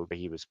 although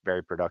he was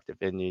very productive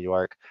in New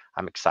York.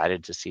 I'm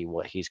excited to see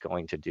what he's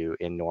going to do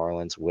in New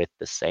Orleans with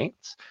the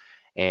Saints.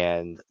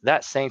 And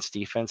that Saints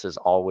defense has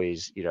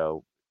always,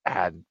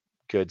 had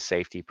good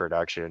safety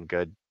production,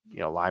 good,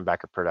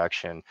 linebacker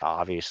production.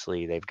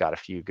 Obviously, they've got a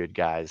few good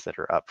guys that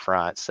are up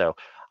front. So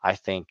I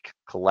think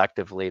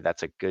collectively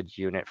that's a good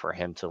unit for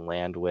him to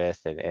land with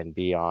and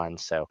be on.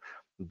 So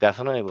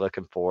definitely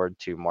looking forward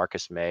to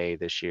Marcus May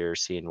this year,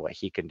 seeing what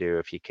he can do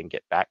if he can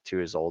get back to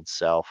his old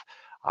self.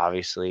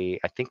 Obviously,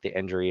 I think the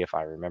injury, if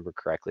I remember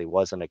correctly,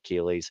 was an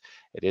Achilles.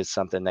 It is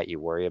something that you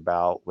worry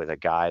about with a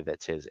guy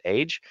that's his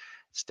age.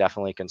 It's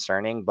definitely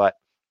concerning, but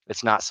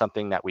it's not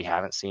something that we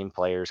haven't seen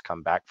players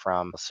come back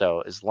from.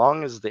 So as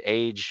long as the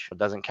age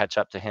doesn't catch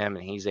up to him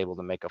and he's able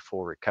to make a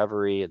full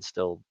recovery and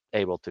still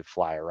able to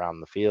fly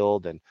around the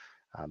field and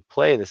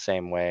play the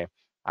same way,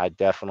 I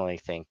definitely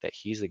think that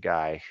he's a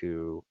guy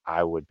who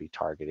I would be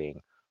targeting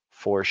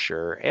for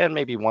sure. And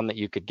maybe one that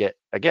you could get,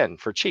 again,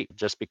 for cheap,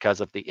 just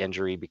because of the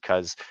injury,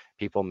 because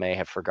people may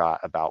have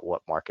forgot about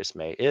what Marcus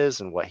May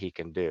is and what he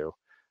can do.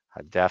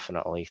 I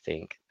definitely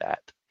think that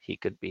he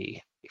could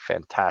be a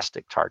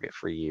fantastic target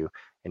for you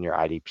in your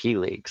IDP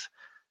leagues.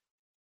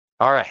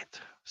 All right.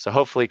 So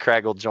hopefully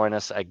Craig will join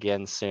us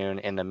again soon.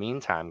 In the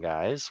meantime,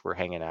 guys, we're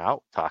hanging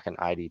out, talking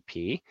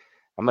IDP.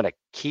 I'm going to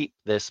keep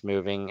this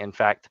moving. In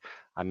fact,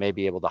 I may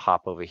be able to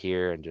hop over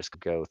here and just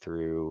go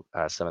through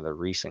some of the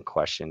recent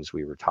questions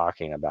we were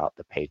talking about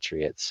the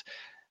Patriots.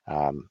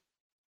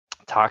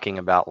 talking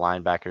about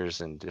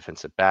linebackers and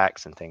defensive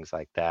backs and things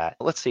like that.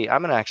 Let's see.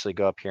 I'm going to actually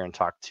go up here and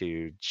talk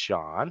to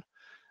John.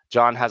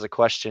 John has a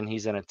question.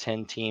 He's in a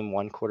 10-team,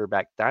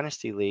 1-quarterback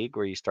dynasty league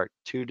where you start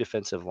 2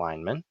 defensive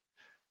linemen,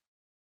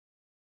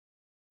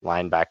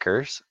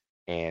 linebackers,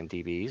 and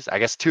DBs. I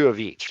guess 2 of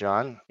each.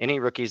 John, any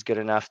rookies good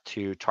enough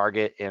to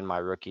target in my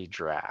rookie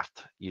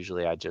draft?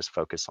 Usually I just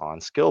focus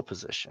on skill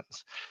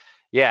positions.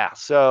 Yeah,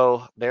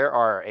 so there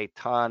are a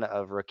ton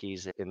of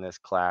rookies in this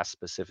class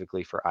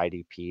specifically for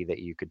IDP that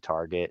you could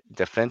target.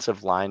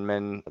 Defensive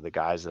linemen, the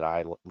guys that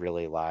I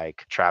really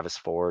like. Travis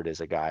Ford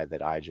is a guy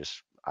that I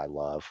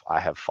love. I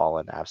have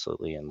fallen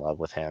absolutely in love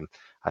with him.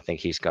 I think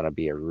he's going to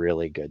be a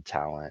really good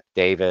talent.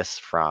 Davis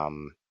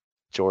from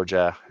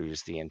Georgia,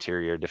 who's the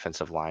interior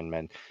defensive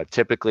lineman. But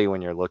typically,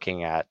 when you're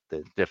looking at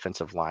the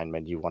defensive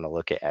lineman, you want to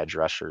look at edge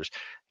rushers.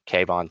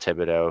 Kayvon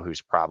Thibodeau,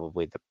 who's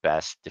probably the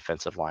best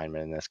defensive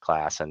lineman in this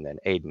class, and then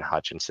Aiden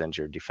Hutchinson's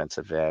your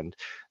defensive end.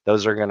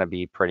 Those are going to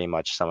be pretty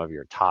much some of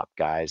your top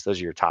guys.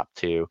 Those are your top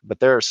 2. But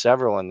there are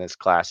several in this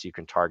class you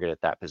can target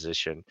at that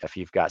position if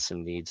you've got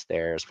some needs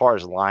there. As far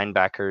as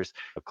linebackers,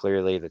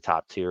 clearly the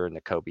top 2 are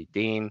Nakobe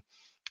Dean,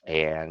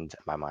 and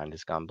my mind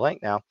has gone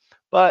blank now.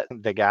 But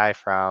the guy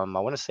from, I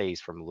want to say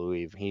he's from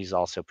Louisville, he's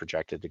also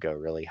projected to go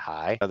really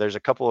high. There's a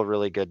couple of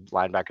really good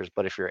linebackers,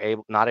 but if you're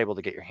not able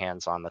to get your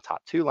hands on the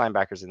top 2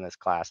 linebackers in this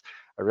class,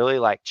 I really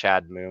like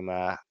Chad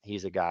Muma.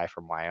 He's a guy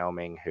from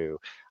Wyoming who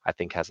I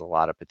think has a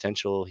lot of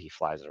potential. He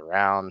flies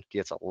around,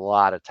 gets a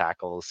lot of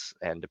tackles,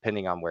 and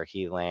depending on where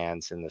he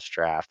lands in this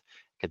draft,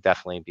 could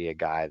definitely be a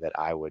guy that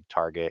I would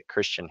target.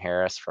 Christian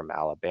Harris from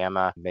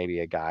Alabama,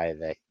 maybe a guy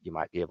that you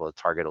might be able to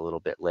target a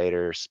little bit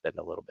later, spend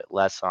a little bit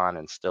less on,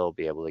 and still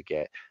be able to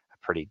get a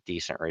pretty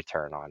decent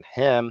return on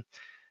him.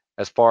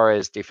 As far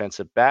as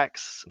defensive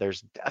backs,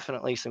 there's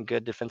definitely some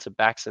good defensive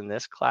backs in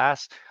this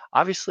class.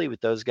 Obviously,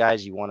 with those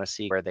guys, you want to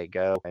see where they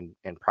go and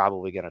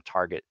probably going to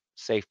target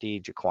safety.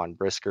 Jaquan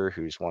Brisker,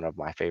 who's one of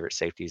my favorite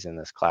safeties in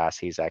this class.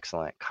 He's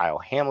excellent. Kyle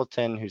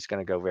Hamilton, who's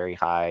going to go very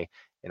high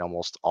in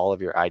almost all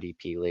of your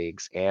IDP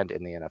leagues and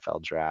in the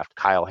NFL draft.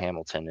 Kyle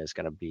Hamilton is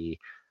going to be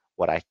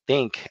what I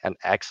think an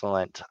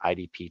excellent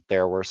IDP.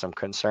 There were some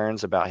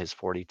concerns about his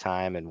 40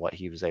 time and what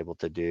he was able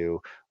to do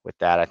with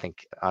that. I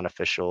think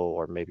unofficial,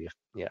 or maybe,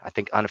 I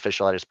think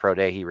unofficial at his pro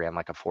day, he ran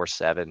like a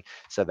 4.7.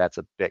 So that's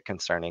a bit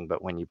concerning.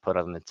 But when you put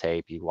on the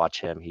tape, you watch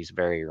him, he's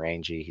very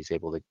rangy. He's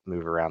able to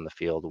move around the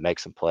field, make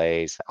some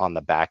plays on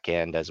the back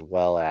end, as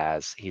well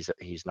as he's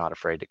not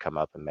afraid to come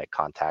up and make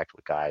contact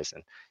with guys.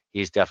 And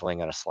he's definitely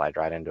going to slide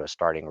right into a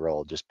starting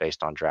role just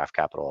based on draft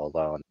capital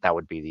alone. That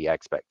would be the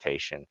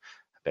expectation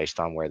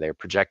based on where they're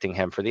projecting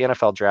him for the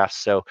NFL draft.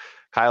 So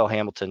Kyle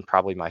Hamilton,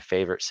 probably my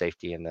favorite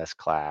safety in this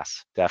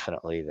class.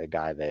 Definitely the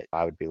guy that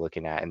I would be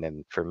looking at. And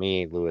then for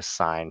me, Lewis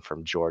Sine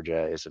from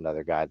Georgia is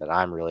another guy that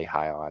I'm really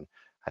high on.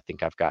 I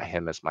think I've got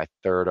him as my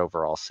 3rd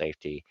overall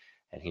safety,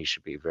 and he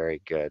should be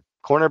very good.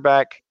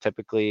 Cornerback,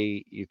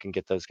 typically you can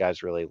get those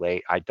guys really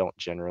late. I don't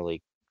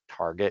generally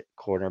target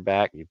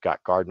cornerback. You've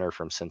got Gardner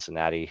from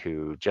Cincinnati,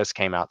 who just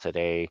came out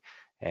today,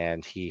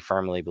 and he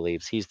firmly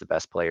believes he's the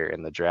best player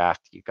in the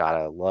draft. You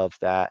gotta love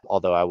that.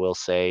 Although I will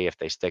say, if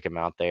they stick him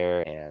out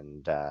there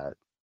and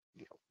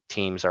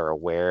teams are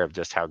aware of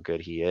just how good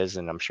he is,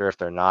 and I'm sure if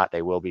they're not,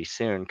 they will be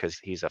soon, because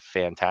he's a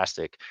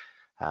fantastic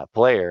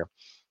player.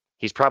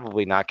 He's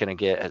probably not going to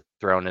get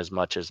thrown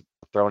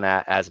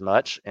at as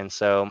much. And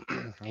so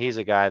he's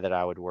a guy that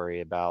I would worry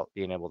about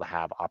being able to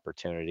have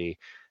opportunity.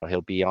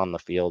 He'll be on the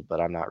field,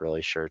 but I'm not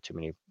really sure too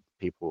many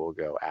people will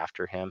go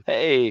after him.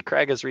 Hey,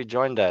 Craig has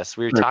rejoined us.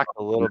 We were talking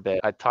a little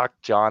bit. I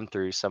talked John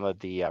through some of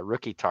the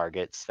rookie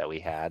targets that we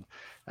had.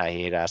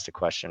 He had asked a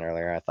question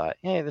earlier. I thought,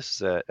 hey, this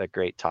is a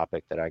great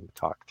topic that I can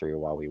talk through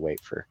while we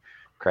wait for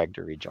Craig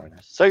to rejoin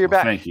us. So you're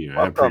back. Thank you.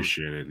 Welcome. I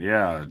appreciate it.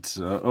 Yeah, it's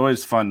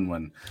always fun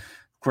when,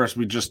 of course,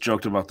 we just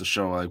joked about the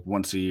show like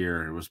once a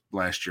year. It was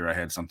last year I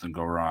had something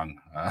go wrong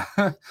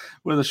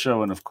with the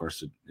show, and of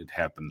course it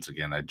happens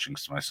again. I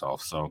jinxed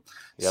myself. So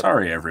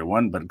Sorry,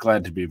 everyone, but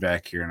glad to be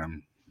back here, and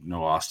I'm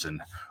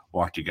Austin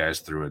walked you guys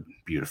through it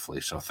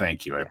beautifully. So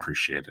thank you. I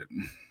appreciate it.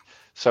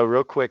 So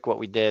real quick, what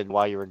we did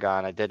while you were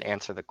gone, I did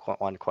answer the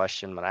one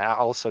question, but I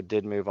also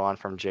did move on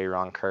from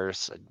J-Ron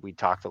Curse. We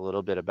talked a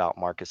little bit about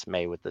Marcus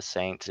May with the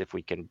Saints. If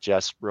we can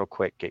just real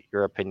quick get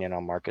your opinion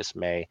on Marcus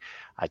May.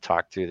 I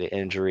talked through the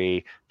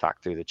injury,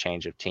 talked through the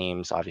change of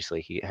teams,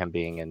 obviously him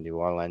being in New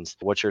Orleans.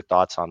 What's your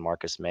thoughts on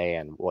Marcus May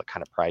and what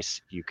kind of price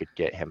you could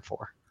get him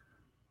for?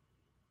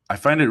 I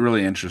find it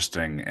really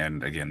interesting,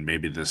 and again,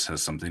 maybe this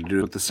has something to do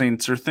with what the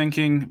Saints are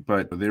thinking,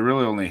 but they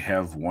really only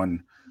have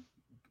one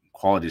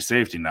quality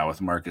safety now with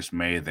Marcus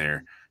May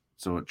there.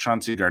 So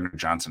Chauncey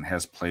Gardner-Johnson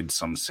has played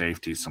some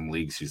safety, some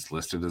leagues he's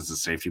listed as a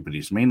safety, but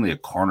he's mainly a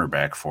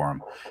cornerback for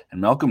him. And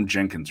Malcolm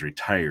Jenkins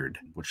retired,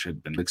 which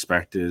had been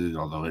expected,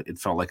 although it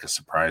felt like a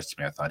surprise to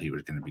me. I thought he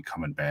was going to be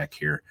coming back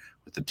here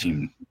with the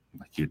team,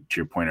 like to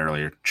your point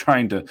earlier,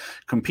 trying to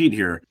compete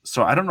here.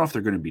 So I don't know if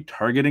they're going to be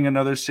targeting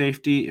another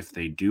safety. If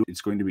they do,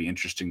 it's going to be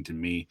interesting to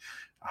me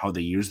how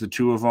they use the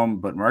two of them.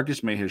 But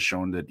Marcus May has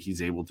shown that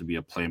he's able to be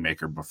a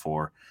playmaker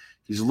before.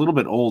 He's a little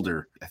bit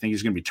older. I think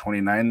he's going to be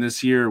 29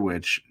 this year,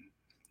 which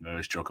I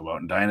always joke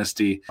about in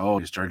Dynasty. Oh,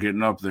 you start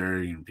getting up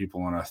there, people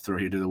want to throw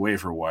you to the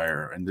waiver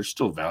wire. And there's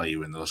still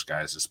value in those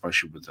guys,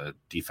 especially with a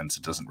defense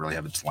that doesn't really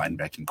have its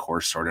linebacking core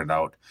sorted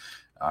out.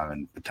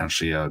 And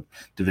potentially a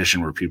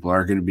division where people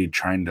are going to be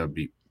trying to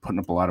be putting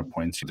up a lot of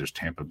points. There's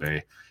Tampa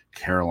Bay.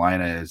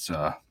 Carolina is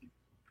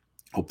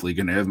hopefully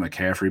going to have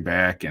McCaffrey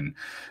back, and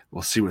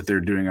we'll see what they're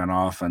doing on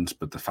offense.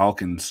 But the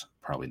Falcons,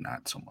 probably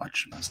not so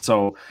much.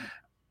 So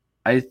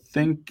I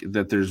think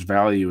that there's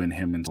value in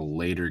him as a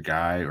later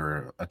guy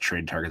or a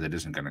trade target that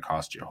isn't going to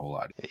cost you a whole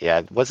lot.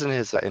 Yeah, wasn't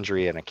his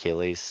injury an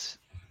Achilles?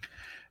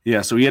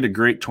 Yeah, so he had a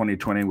great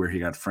 2020 where he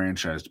got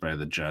franchised by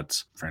the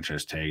Jets,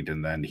 franchise tagged,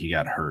 and then he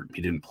got hurt.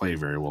 He didn't play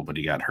very well, but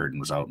he got hurt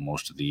and was out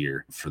most of the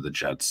year for the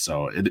Jets.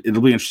 So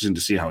it'll be interesting to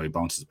see how he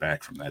bounces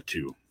back from that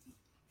too.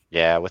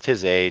 Yeah, with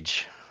his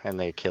age and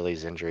the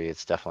Achilles injury,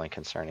 it's definitely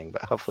concerning,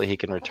 but hopefully he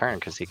can return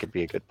because he could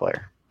be a good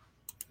player.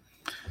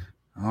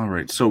 All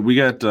right, so we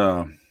got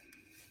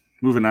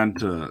moving on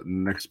to the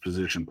next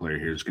position player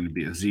here is going to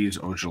be Azeez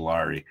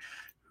Ojulari,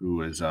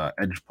 who is an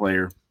edge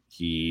player.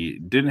 He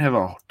didn't have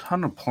a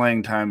ton of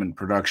playing time and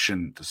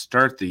production to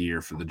start the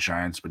year for the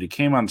Giants, but he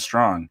came on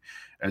strong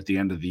at the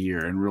end of the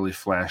year and really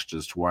flashed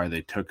as to why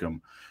they took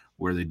him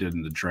where they did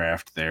in the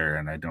draft there.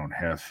 And I don't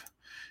have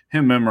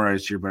him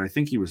memorized here, but I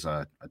think he was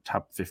a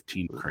top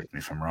 15. Correct me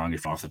if I'm wrong,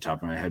 if off the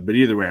top of my head. But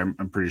either way,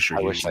 I'm pretty sure I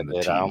he wish was I in the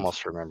did. team. I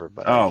almost remember,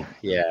 but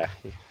yeah.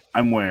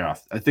 I'm way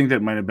off. I think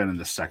that might have been in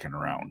the second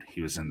round.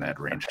 He was in that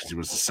range because he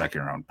was the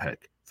second round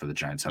pick for the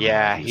Giants.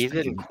 Yeah, he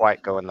didn't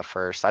quite go in the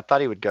first. I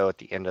thought he would go at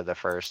the end of the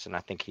first, and I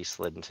think he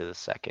slid into the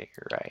second.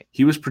 You're right.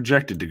 He was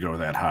projected to go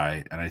that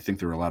high, and I think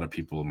there were a lot of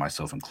people,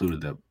 myself included,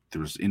 that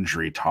there was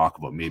injury talk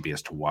about maybe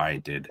as to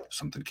why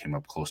something came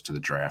up close to the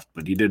draft.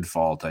 But he did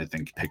fall to, I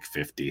think, pick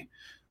 50.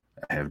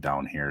 I have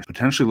down here.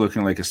 Potentially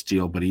looking like a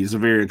steal, but he's a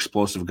very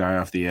explosive guy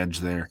off the edge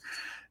there.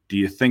 Do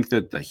you think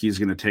that he's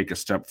going to take a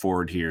step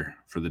forward here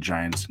for the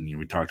Giants? And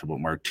we talked about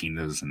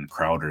Martinez and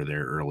Crowder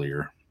there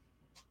earlier.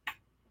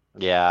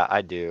 Yeah,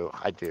 I do.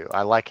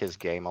 I like his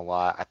game a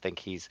lot. I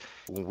think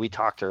we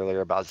talked earlier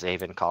about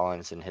Zaven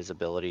Collins and his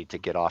ability to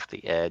get off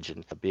the edge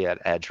and to be an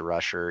edge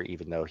rusher,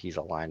 even though he's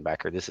a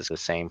linebacker. This is the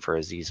same for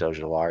Azeez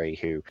Ojulari,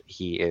 who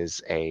he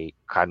is a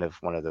kind of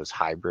one of those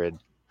hybrid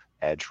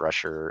edge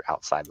rusher,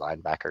 outside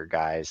linebacker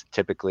guys.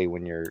 Typically,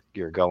 when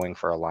you're going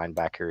for a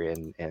linebacker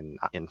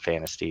in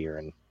fantasy or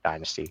in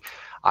Dynasty,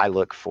 I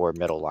look for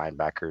middle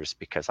linebackers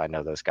because I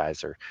know those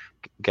guys are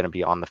going to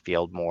be on the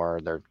field more.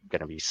 They're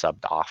going to be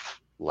subbed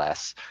off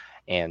less.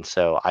 And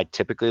so I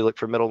typically look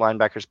for middle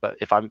linebackers, but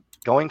if I'm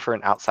going for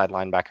an outside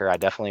linebacker, I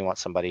definitely want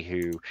somebody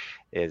who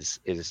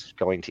is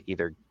going to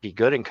either be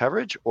good in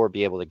coverage or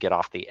be able to get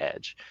off the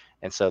edge.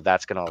 And so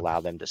that's going to allow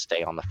them to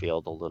stay on the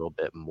field a little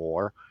bit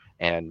more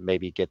and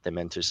maybe get them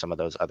into some of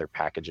those other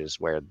packages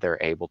where they're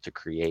able to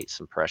create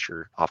some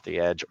pressure off the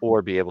edge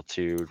or be able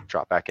to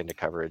drop back into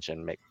coverage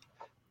and make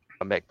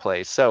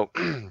plays. So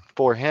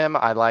for him,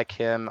 I like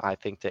him. I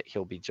think that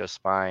he'll be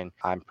just fine.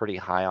 I'm pretty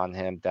high on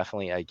him.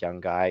 Definitely a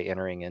young guy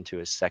entering into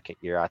his second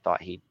year. I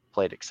thought he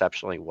played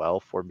exceptionally well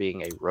for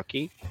being a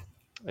rookie.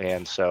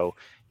 And so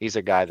he's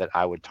a guy that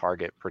I would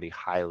target pretty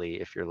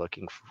highly if you're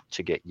looking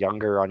to get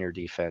younger on your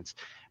defense.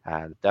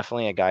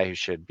 Definitely a guy who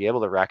should be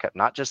able to rack up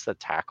not just the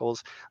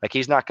tackles. Like,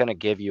 he's not going to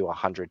give you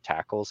 100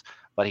 tackles,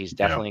 but he's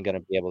definitely going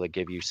to be able to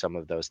give you some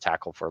of those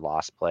tackle for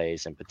loss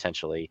plays and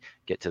potentially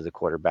get to the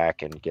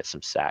quarterback and get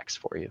some sacks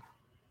for you.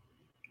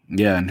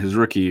 Yeah, in his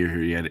rookie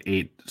year, he had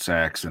 8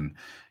 sacks, and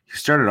he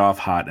started off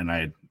hot, and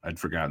I'd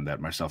forgotten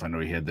that myself. I know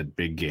he had that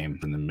big game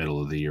in the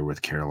middle of the year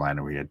with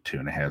Carolina where he had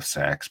 2.5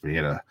 sacks, but he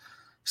had a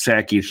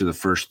sack each of the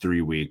first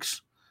 3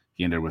 weeks.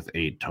 He ended with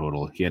 8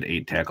 total. He had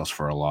 8 tackles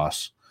for a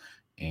loss,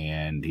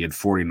 and he had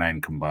 49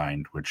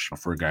 combined, which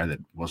for a guy that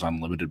was on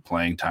limited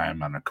playing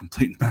time on a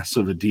complete mess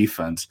of a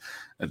defense,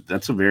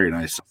 that's a very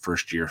nice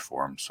first year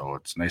for him. So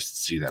it's nice to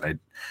see that. It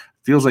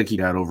feels like he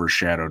got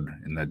overshadowed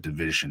in that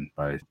division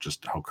by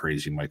just how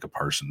crazy Micah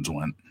Parsons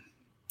went.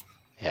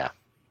 Yeah,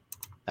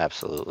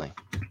 absolutely.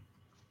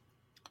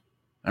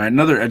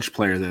 Another edge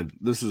player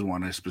this is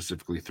one I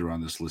specifically threw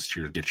on this list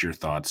here to get your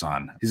thoughts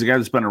on. He's a guy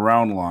that's been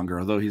around longer,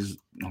 although he's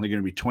only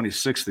going to be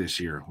 26 this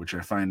year, which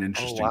I find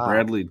interesting. Oh, wow.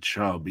 Bradley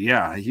Chubb.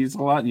 Yeah, he's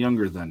a lot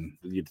younger than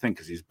you'd think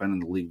because he's been in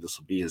the league. This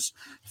will be his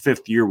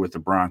 5th year with the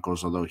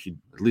Broncos, although he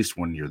at least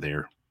 1 year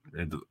there,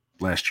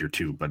 last year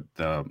too, but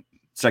the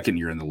second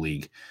year in the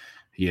league,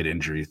 he had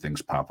injury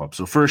things pop up.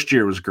 So first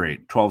year was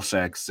great. 12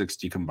 sacks,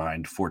 60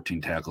 combined,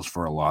 14 tackles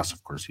for a loss.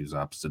 Of course, he was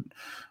opposite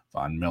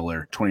Von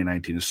Miller.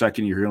 2019, the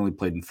second year, he only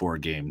played in 4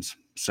 games.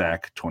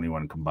 Sack,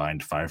 21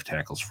 combined, 5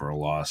 tackles for a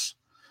loss.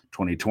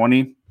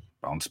 2020,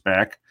 bounced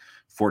back.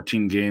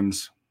 14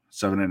 games,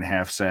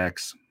 7.5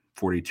 sacks,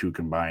 42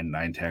 combined,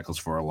 9 tackles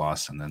for a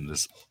loss. And then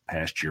this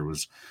past year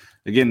was,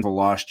 again, a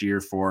lost year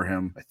for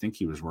him. I think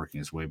he was working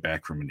his way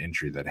back from an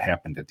injury that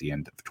happened at the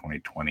end of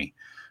 2020.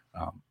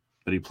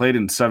 But he played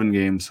in 7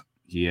 games.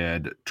 He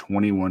had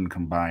 21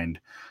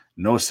 combined,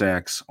 no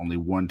sacks, only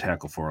 1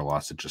 tackle for a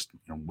loss. It just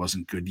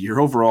wasn't good year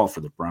overall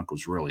for the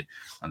Broncos, really,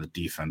 on the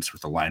defense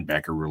with the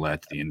linebacker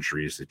roulette, the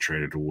injuries. They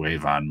traded away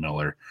Von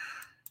Miller.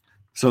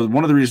 So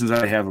one of the reasons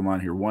I have him on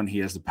here, one, he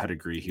has the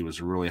pedigree. He was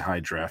a really high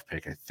draft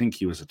pick. I think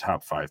he was a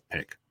top 5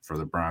 pick for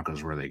the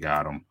Broncos where they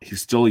got him.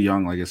 He's still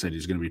young. Like I said,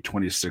 he's going to be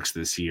 26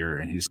 this year,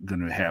 and he's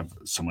going to have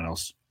someone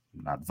else,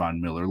 not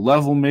Von Miller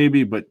level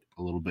maybe, but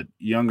a little bit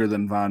younger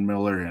than Von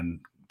Miller,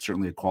 and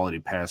certainly a quality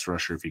pass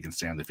rusher if he can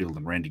stay on the field,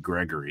 and Randy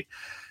Gregory.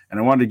 And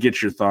I wanted to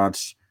get your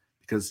thoughts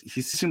because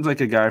he seems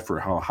like a guy for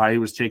how high he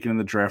was taken in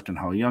the draft and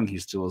how young he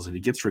still is, that he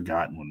gets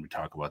forgotten when we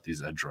talk about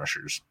these edge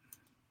rushers.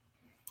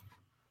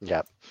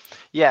 Yep.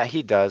 Yeah,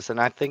 he does. And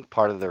I think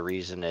part of the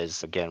reason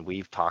is, again,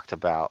 we've talked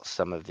about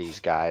some of these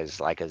guys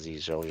like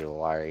Azeez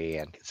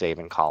Ojulari and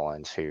Zaven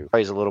Collins, who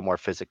is a little more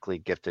physically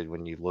gifted.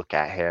 When you look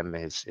at him,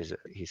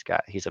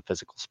 he's a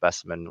physical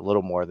specimen, a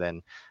little more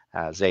than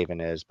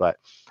Zaven is. But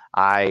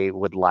I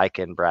would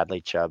liken Bradley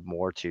Chubb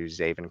more to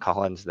Zaven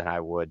Collins than I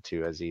would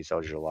to Azeez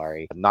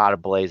Ojulari. Not a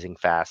blazing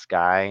fast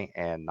guy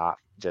and not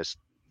just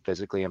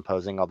physically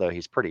imposing, although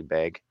he's pretty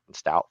big and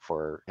stout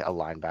for a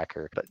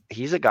linebacker. But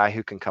he's a guy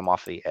who can come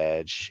off the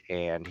edge,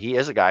 and he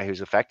is a guy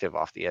who's effective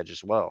off the edge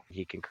as well.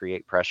 He can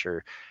create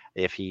pressure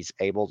if he's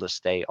able to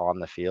stay on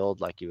the field,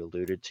 like you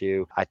alluded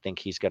to. I think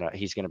he's gonna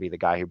be the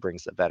guy who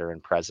brings the veteran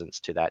presence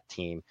to that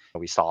team.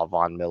 We saw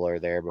Von Miller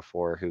there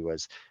before, who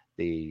was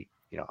the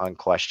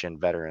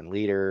unquestioned veteran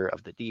leader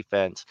of the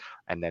defense,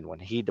 and then when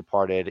he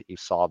departed, you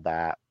saw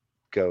that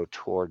go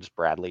towards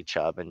Bradley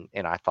Chubb, and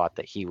I thought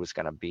that he was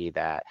going to be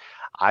that.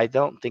 I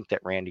don't think that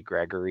Randy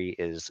Gregory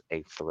is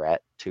a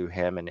threat to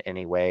him in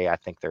any way. I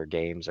think their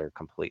games are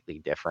completely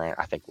different.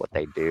 I think what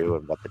they do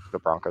and what the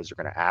Broncos are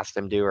going to ask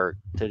them to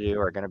do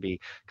are going to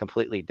be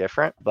completely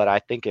different. But I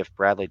think if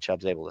Bradley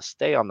Chubb's able to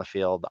stay on the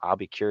field, I'll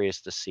be curious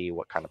to see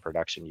what kind of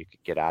production you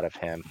could get out of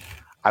him.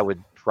 I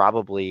would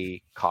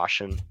probably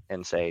caution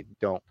and say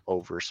don't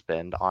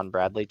overspend on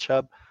Bradley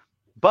Chubb.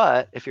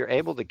 But if you're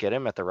able to get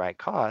him at the right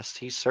cost,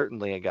 he's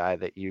certainly a guy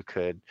that you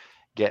could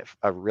get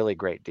a really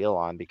great deal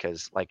on,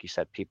 because like you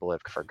said, people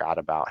have forgot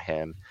about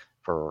him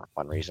for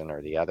one reason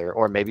or the other,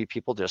 or maybe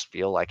people just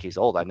feel like he's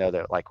old. I know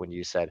that, like when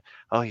you said,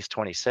 oh, he's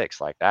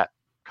 26, like that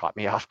caught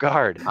me off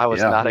guard. I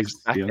was not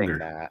expecting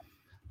that.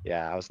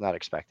 Yeah, I was not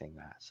expecting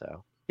that.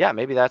 So yeah,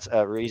 maybe that's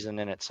a reason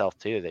in itself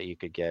too, that you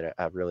could get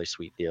a really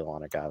sweet deal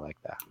on a guy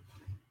like that.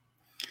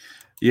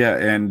 Yeah,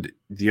 and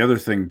the other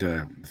thing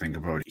to think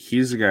about,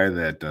 he's a guy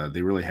that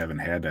they really haven't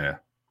had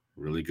a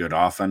really good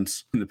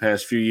offense in the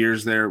past few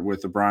years there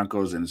with the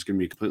Broncos, and it's going to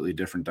be a completely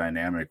different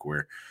dynamic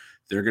where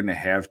they're going to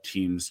have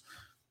teams.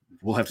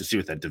 We'll have to see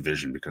with that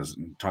division, because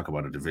talk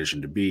about a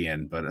division to be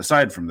in. But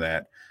aside from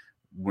that,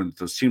 when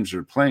those teams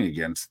are playing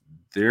against,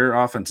 their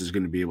offense is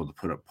going to be able to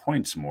put up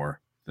points more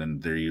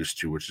than they're used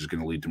to, which is going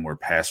to lead to more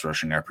pass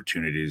rushing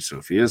opportunities. So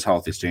if he is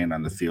healthy, staying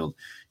on the field,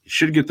 he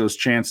should get those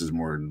chances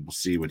more, and we'll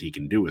see what he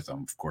can do with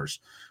them, of course.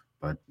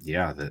 But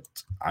yeah, that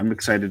I'm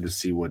excited to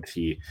see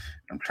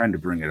I'm trying to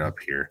bring it up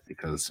here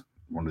because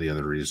one of the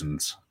other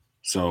reasons.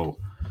 So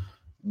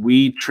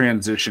we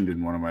transitioned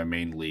in one of my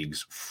main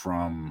leagues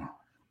from,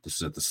 this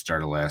is at the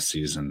start of last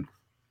season,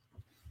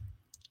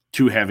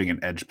 to having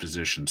an edge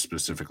position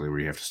specifically where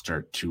you have to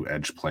start 2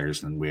 edge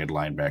players, and then we had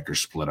linebackers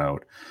split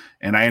out.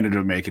 And I ended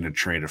up making a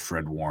trade of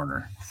Fred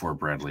Warner for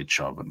Bradley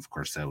Chubb. And of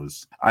course, I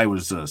was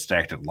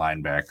stacked at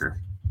linebacker,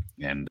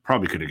 and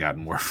probably could have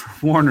gotten more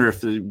for Warner if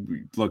they're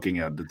looking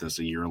at this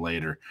a year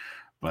later.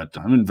 But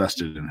I'm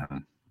invested in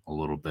him a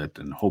little bit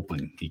and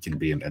hoping he can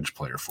be an edge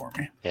player for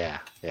me. Yeah.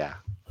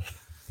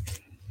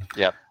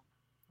 Yep.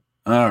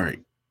 All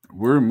right.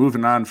 We're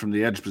moving on from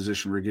the edge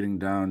position. We're getting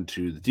down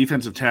to the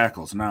defensive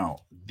tackles. Now,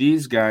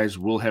 these guys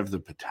will have the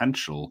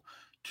potential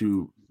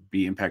to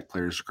be impact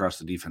players across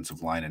the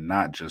defensive line, and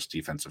not just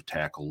defensive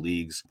tackle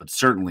leagues, but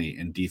certainly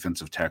in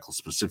defensive tackle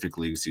specific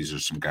leagues. These are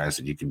some guys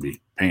that you can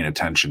be paying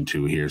attention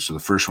to here. So the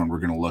first one we're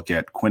going to look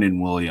at,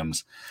 Quinnen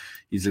Williams.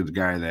 He's a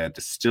guy that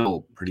is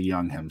still pretty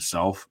young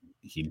himself.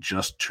 He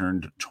just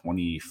turned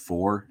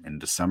 24 in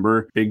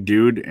December. Big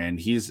dude, and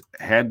he's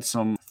had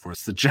some for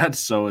the Jets,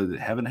 so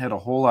haven't had a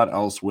whole lot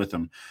else with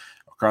him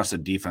across the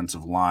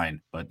defensive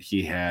line. But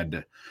he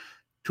had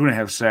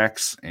 2.5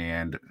 sacks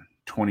and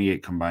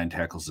 28 combined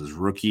tackles his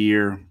rookie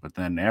year. But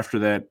then after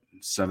that,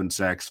 7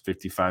 sacks,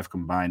 55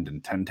 combined,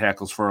 and 10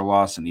 tackles for a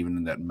loss. And even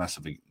in that mess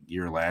of a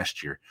year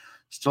last year,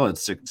 still had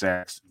 6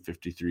 sacks,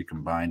 53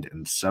 combined,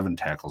 and 7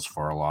 tackles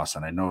for a loss.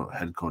 And I know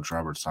head coach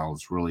Robert Saleh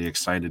is really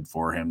excited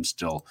for him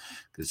still,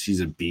 because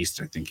he's a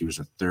beast. I think he was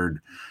a 3rd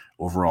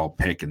overall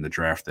pick in the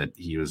draft that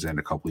he was in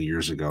a couple of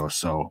years ago.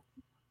 So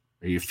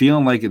are you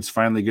feeling like it's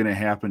finally going to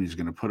happen? He's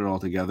going to put it all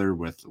together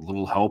with a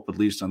little help, at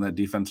least on that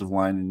defensive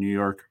line in New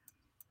York?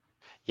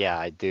 Yeah,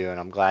 I do. And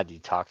I'm glad you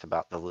talked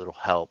about the little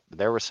help.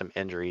 There were some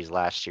injuries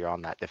last year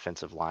on that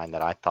defensive line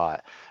that I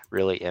thought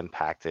really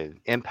impact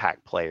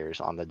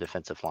players on the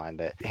defensive line,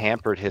 that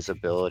hampered his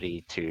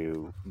ability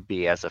to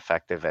be as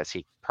effective as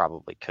he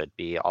probably could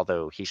be.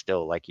 Although he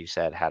still, like you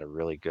said, had a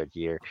really good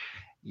year.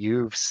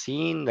 you've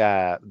seen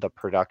that the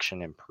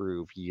production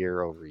improve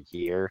year over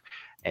year.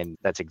 And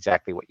that's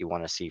exactly what you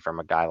want to see from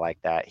a guy like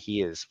that.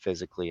 He is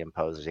physically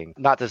imposing,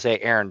 not to say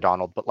Aaron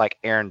Donald, but like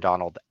Aaron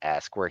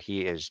Donald-esque, where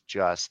he's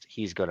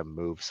going to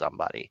move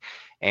somebody.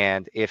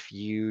 And if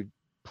you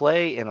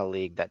play in a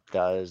league that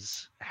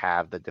does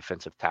have the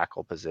defensive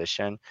tackle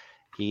position,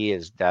 he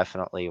is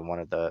definitely one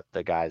of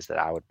the guys that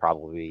I would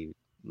probably be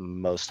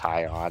most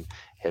high on.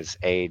 His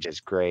age is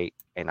great,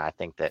 and I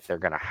think that they're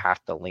going to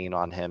have to lean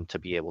on him to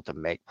be able to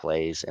make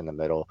plays in the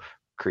middle,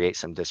 create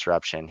some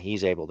disruption.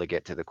 He's able to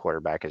get to the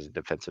quarterback as a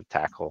defensive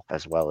tackle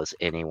as well as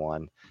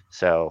anyone.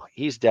 So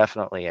he's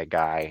definitely a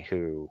guy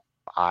who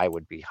I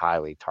would be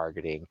highly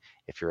targeting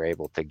if you're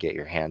able to get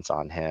your hands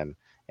on him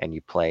and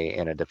you play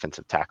in a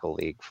defensive tackle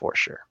league for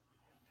sure.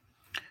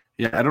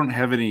 Yeah, I don't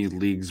have any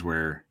leagues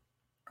where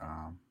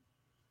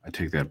I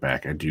take that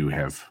back. I do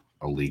have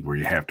a league where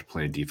you have to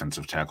play a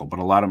defensive tackle, but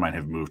a lot of mine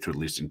have moved to at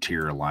least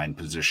interior line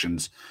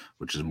positions,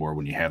 which is more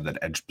when you have that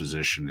edge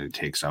position. It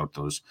takes out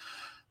those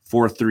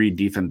 4-3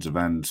 defensive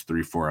ends,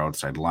 3-4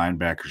 outside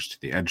linebackers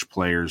to the edge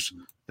players.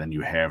 Then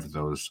you have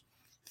those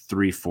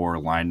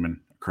 3-4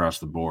 linemen across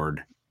the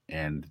board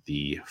and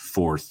the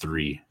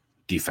 4-3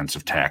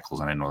 defensive tackles.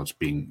 And I know it's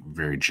being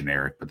very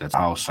generic, but that's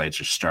how sites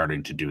are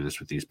starting to do this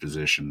with these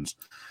positions.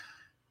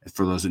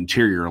 For those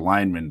interior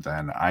linemen,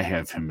 then I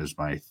have him as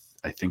my,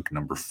 I think,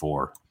 number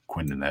 4,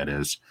 Quinton, that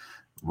is,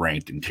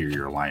 ranked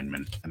interior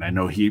lineman. And I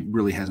know he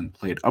really hasn't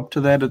played up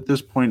to that at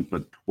this point,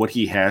 but what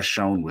he has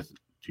shown with,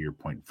 to your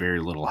point, very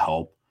little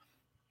help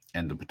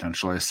and the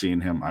potential I see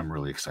in him, I'm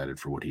really excited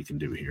for what he can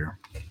do here.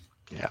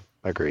 Yeah,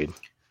 agreed.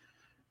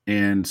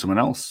 And someone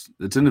else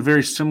that's in a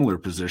very similar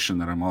position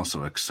that I'm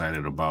also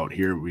excited about.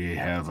 Here we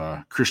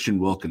have Christian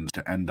Wilkins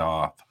to end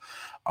off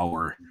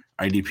our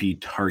IDP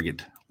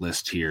target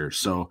list here.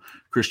 So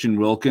Christian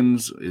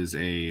Wilkins is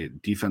a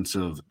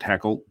defensive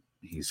tackle.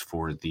 He's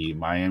for the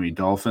Miami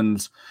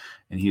Dolphins,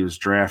 and he was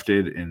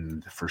drafted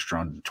in the first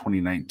round in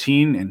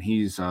 2019, and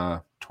he's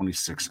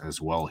 26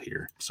 as well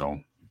here. So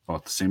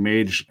about the same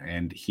age,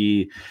 and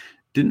he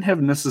didn't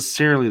have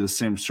necessarily the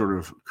same sort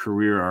of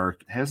career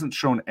arc, hasn't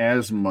shown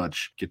as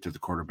much get to the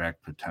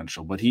quarterback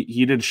potential, but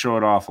he did show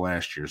it off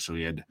last year. So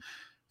he had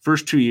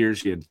first 2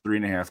 years, he had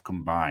 3.5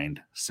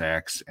 combined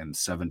sacks and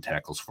 7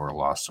 tackles for a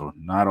loss. So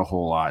not a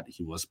whole lot.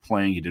 He was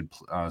playing. He did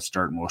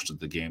start most of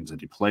the games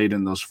that he played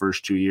in those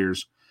first 2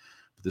 years.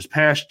 But this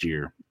past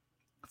year,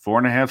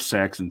 4.5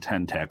 sacks and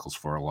 10 tackles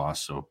for a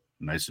loss. So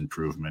nice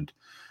improvement.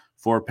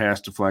 4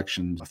 pass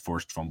deflections, a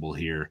forced fumble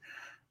here.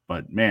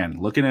 But, man,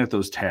 looking at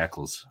those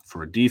tackles,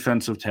 for a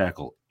defensive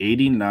tackle,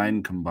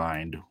 89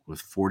 combined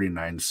with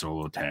 49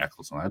 solo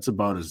tackles. Now, that's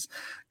about as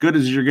good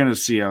as you're going to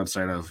see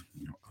outside of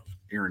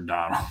Aaron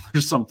Donald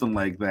or something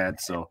like that.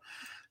 So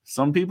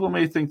some people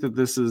may think that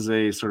this is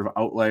a sort of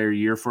outlier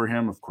year for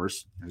him. Of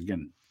course,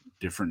 again,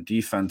 different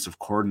defensive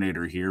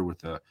coordinator here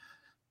with a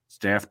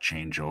staff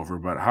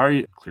changeover. But how are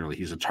you? Clearly,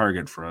 he's a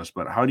target for us.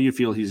 But how do you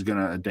feel he's going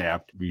to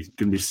adapt? Are you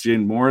going to be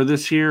seeing more of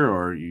this here,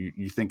 or are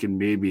you thinking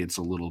maybe it's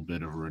a little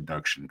bit of a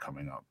reduction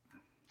coming up?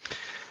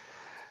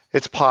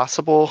 It's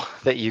possible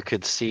that you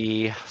could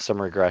see some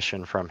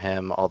regression from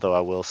him, although I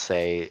will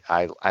say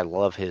I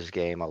love his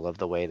game. I love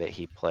the way that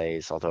he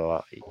plays,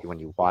 although when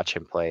you watch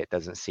him play, it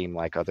doesn't seem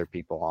like other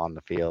people on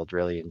the field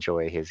really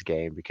enjoy his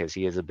game because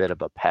he is a bit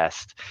of a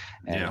pest,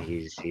 and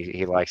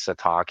he likes to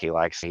talk.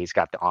 He's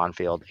got the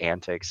on-field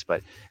antics,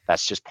 but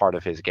that's just part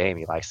of his game.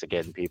 He likes to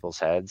get in people's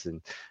heads,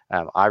 and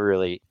I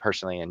really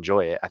personally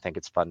enjoy it. I think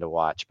it's fun to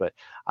watch, but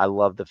I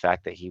love the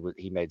fact that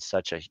he made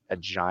such a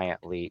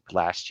giant leap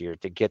last year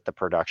to get the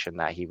production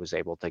that he was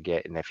able to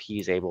get. And if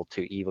he's able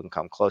to even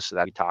come close to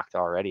that, we talked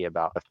already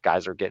about if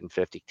guys are getting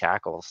 50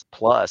 tackles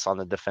plus on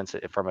the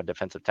defensive, from a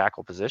defensive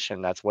tackle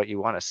position, that's what you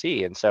want to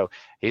see. And so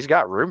he's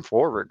got room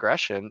for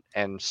regression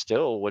and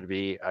still would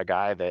be a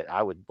guy that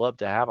I would love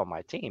to have on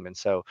my team. And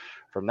so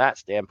from that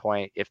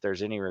standpoint, if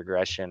there's any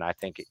regression, I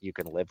think you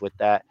can live with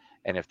that.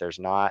 And if there's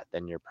not,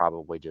 then you're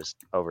probably just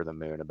over the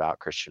moon about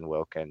Christian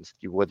Wilkins.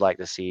 You would like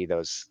to see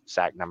those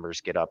sack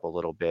numbers get up a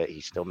little bit.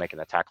 He's still making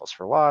the tackles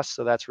for loss,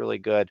 so that's really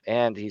good.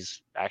 And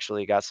he's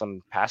actually got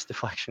some pass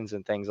deflections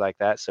and things like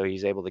that, so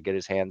he's able to get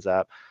his hands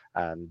up,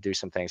 do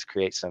some things,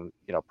 create some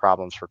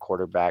problems for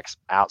quarterbacks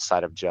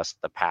outside of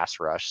just the pass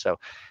rush. So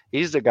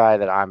he's the guy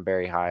that I'm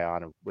very high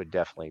on and would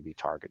definitely be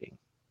targeting.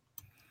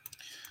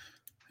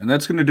 And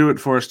that's going to do it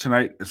for us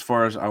tonight as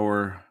far as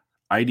our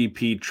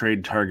IDP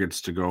trade targets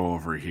to go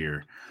over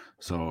here.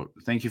 So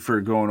thank you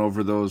for going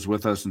over those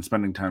with us and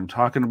spending time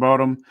talking about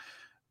them.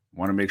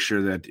 Want to make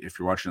sure that if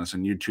you're watching us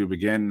on YouTube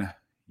again,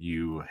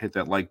 you hit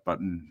that like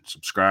button,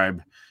 subscribe,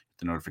 hit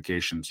the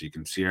notifications so you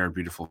can see our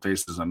beautiful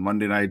faces on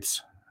Monday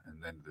nights,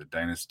 and then the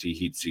Dynasty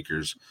Heat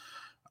Seekers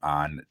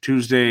on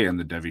Tuesday and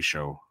the Devi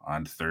Show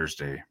on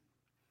Thursday.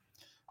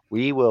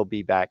 We will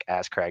be back,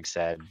 as Craig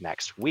said,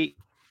 next week,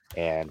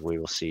 and we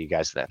will see you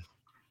guys then.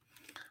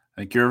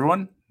 Thank you,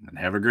 everyone, and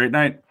have a great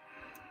night.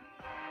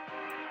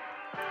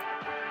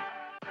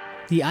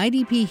 The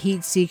IDP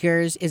Heat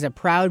Seekers is a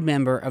proud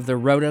member of the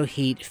Roto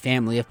Heat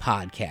family of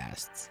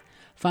podcasts.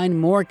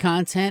 Find more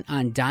content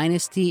on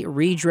Dynasty,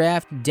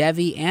 Redraft,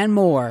 Devy, and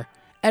more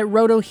at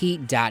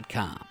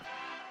rotoheat.com.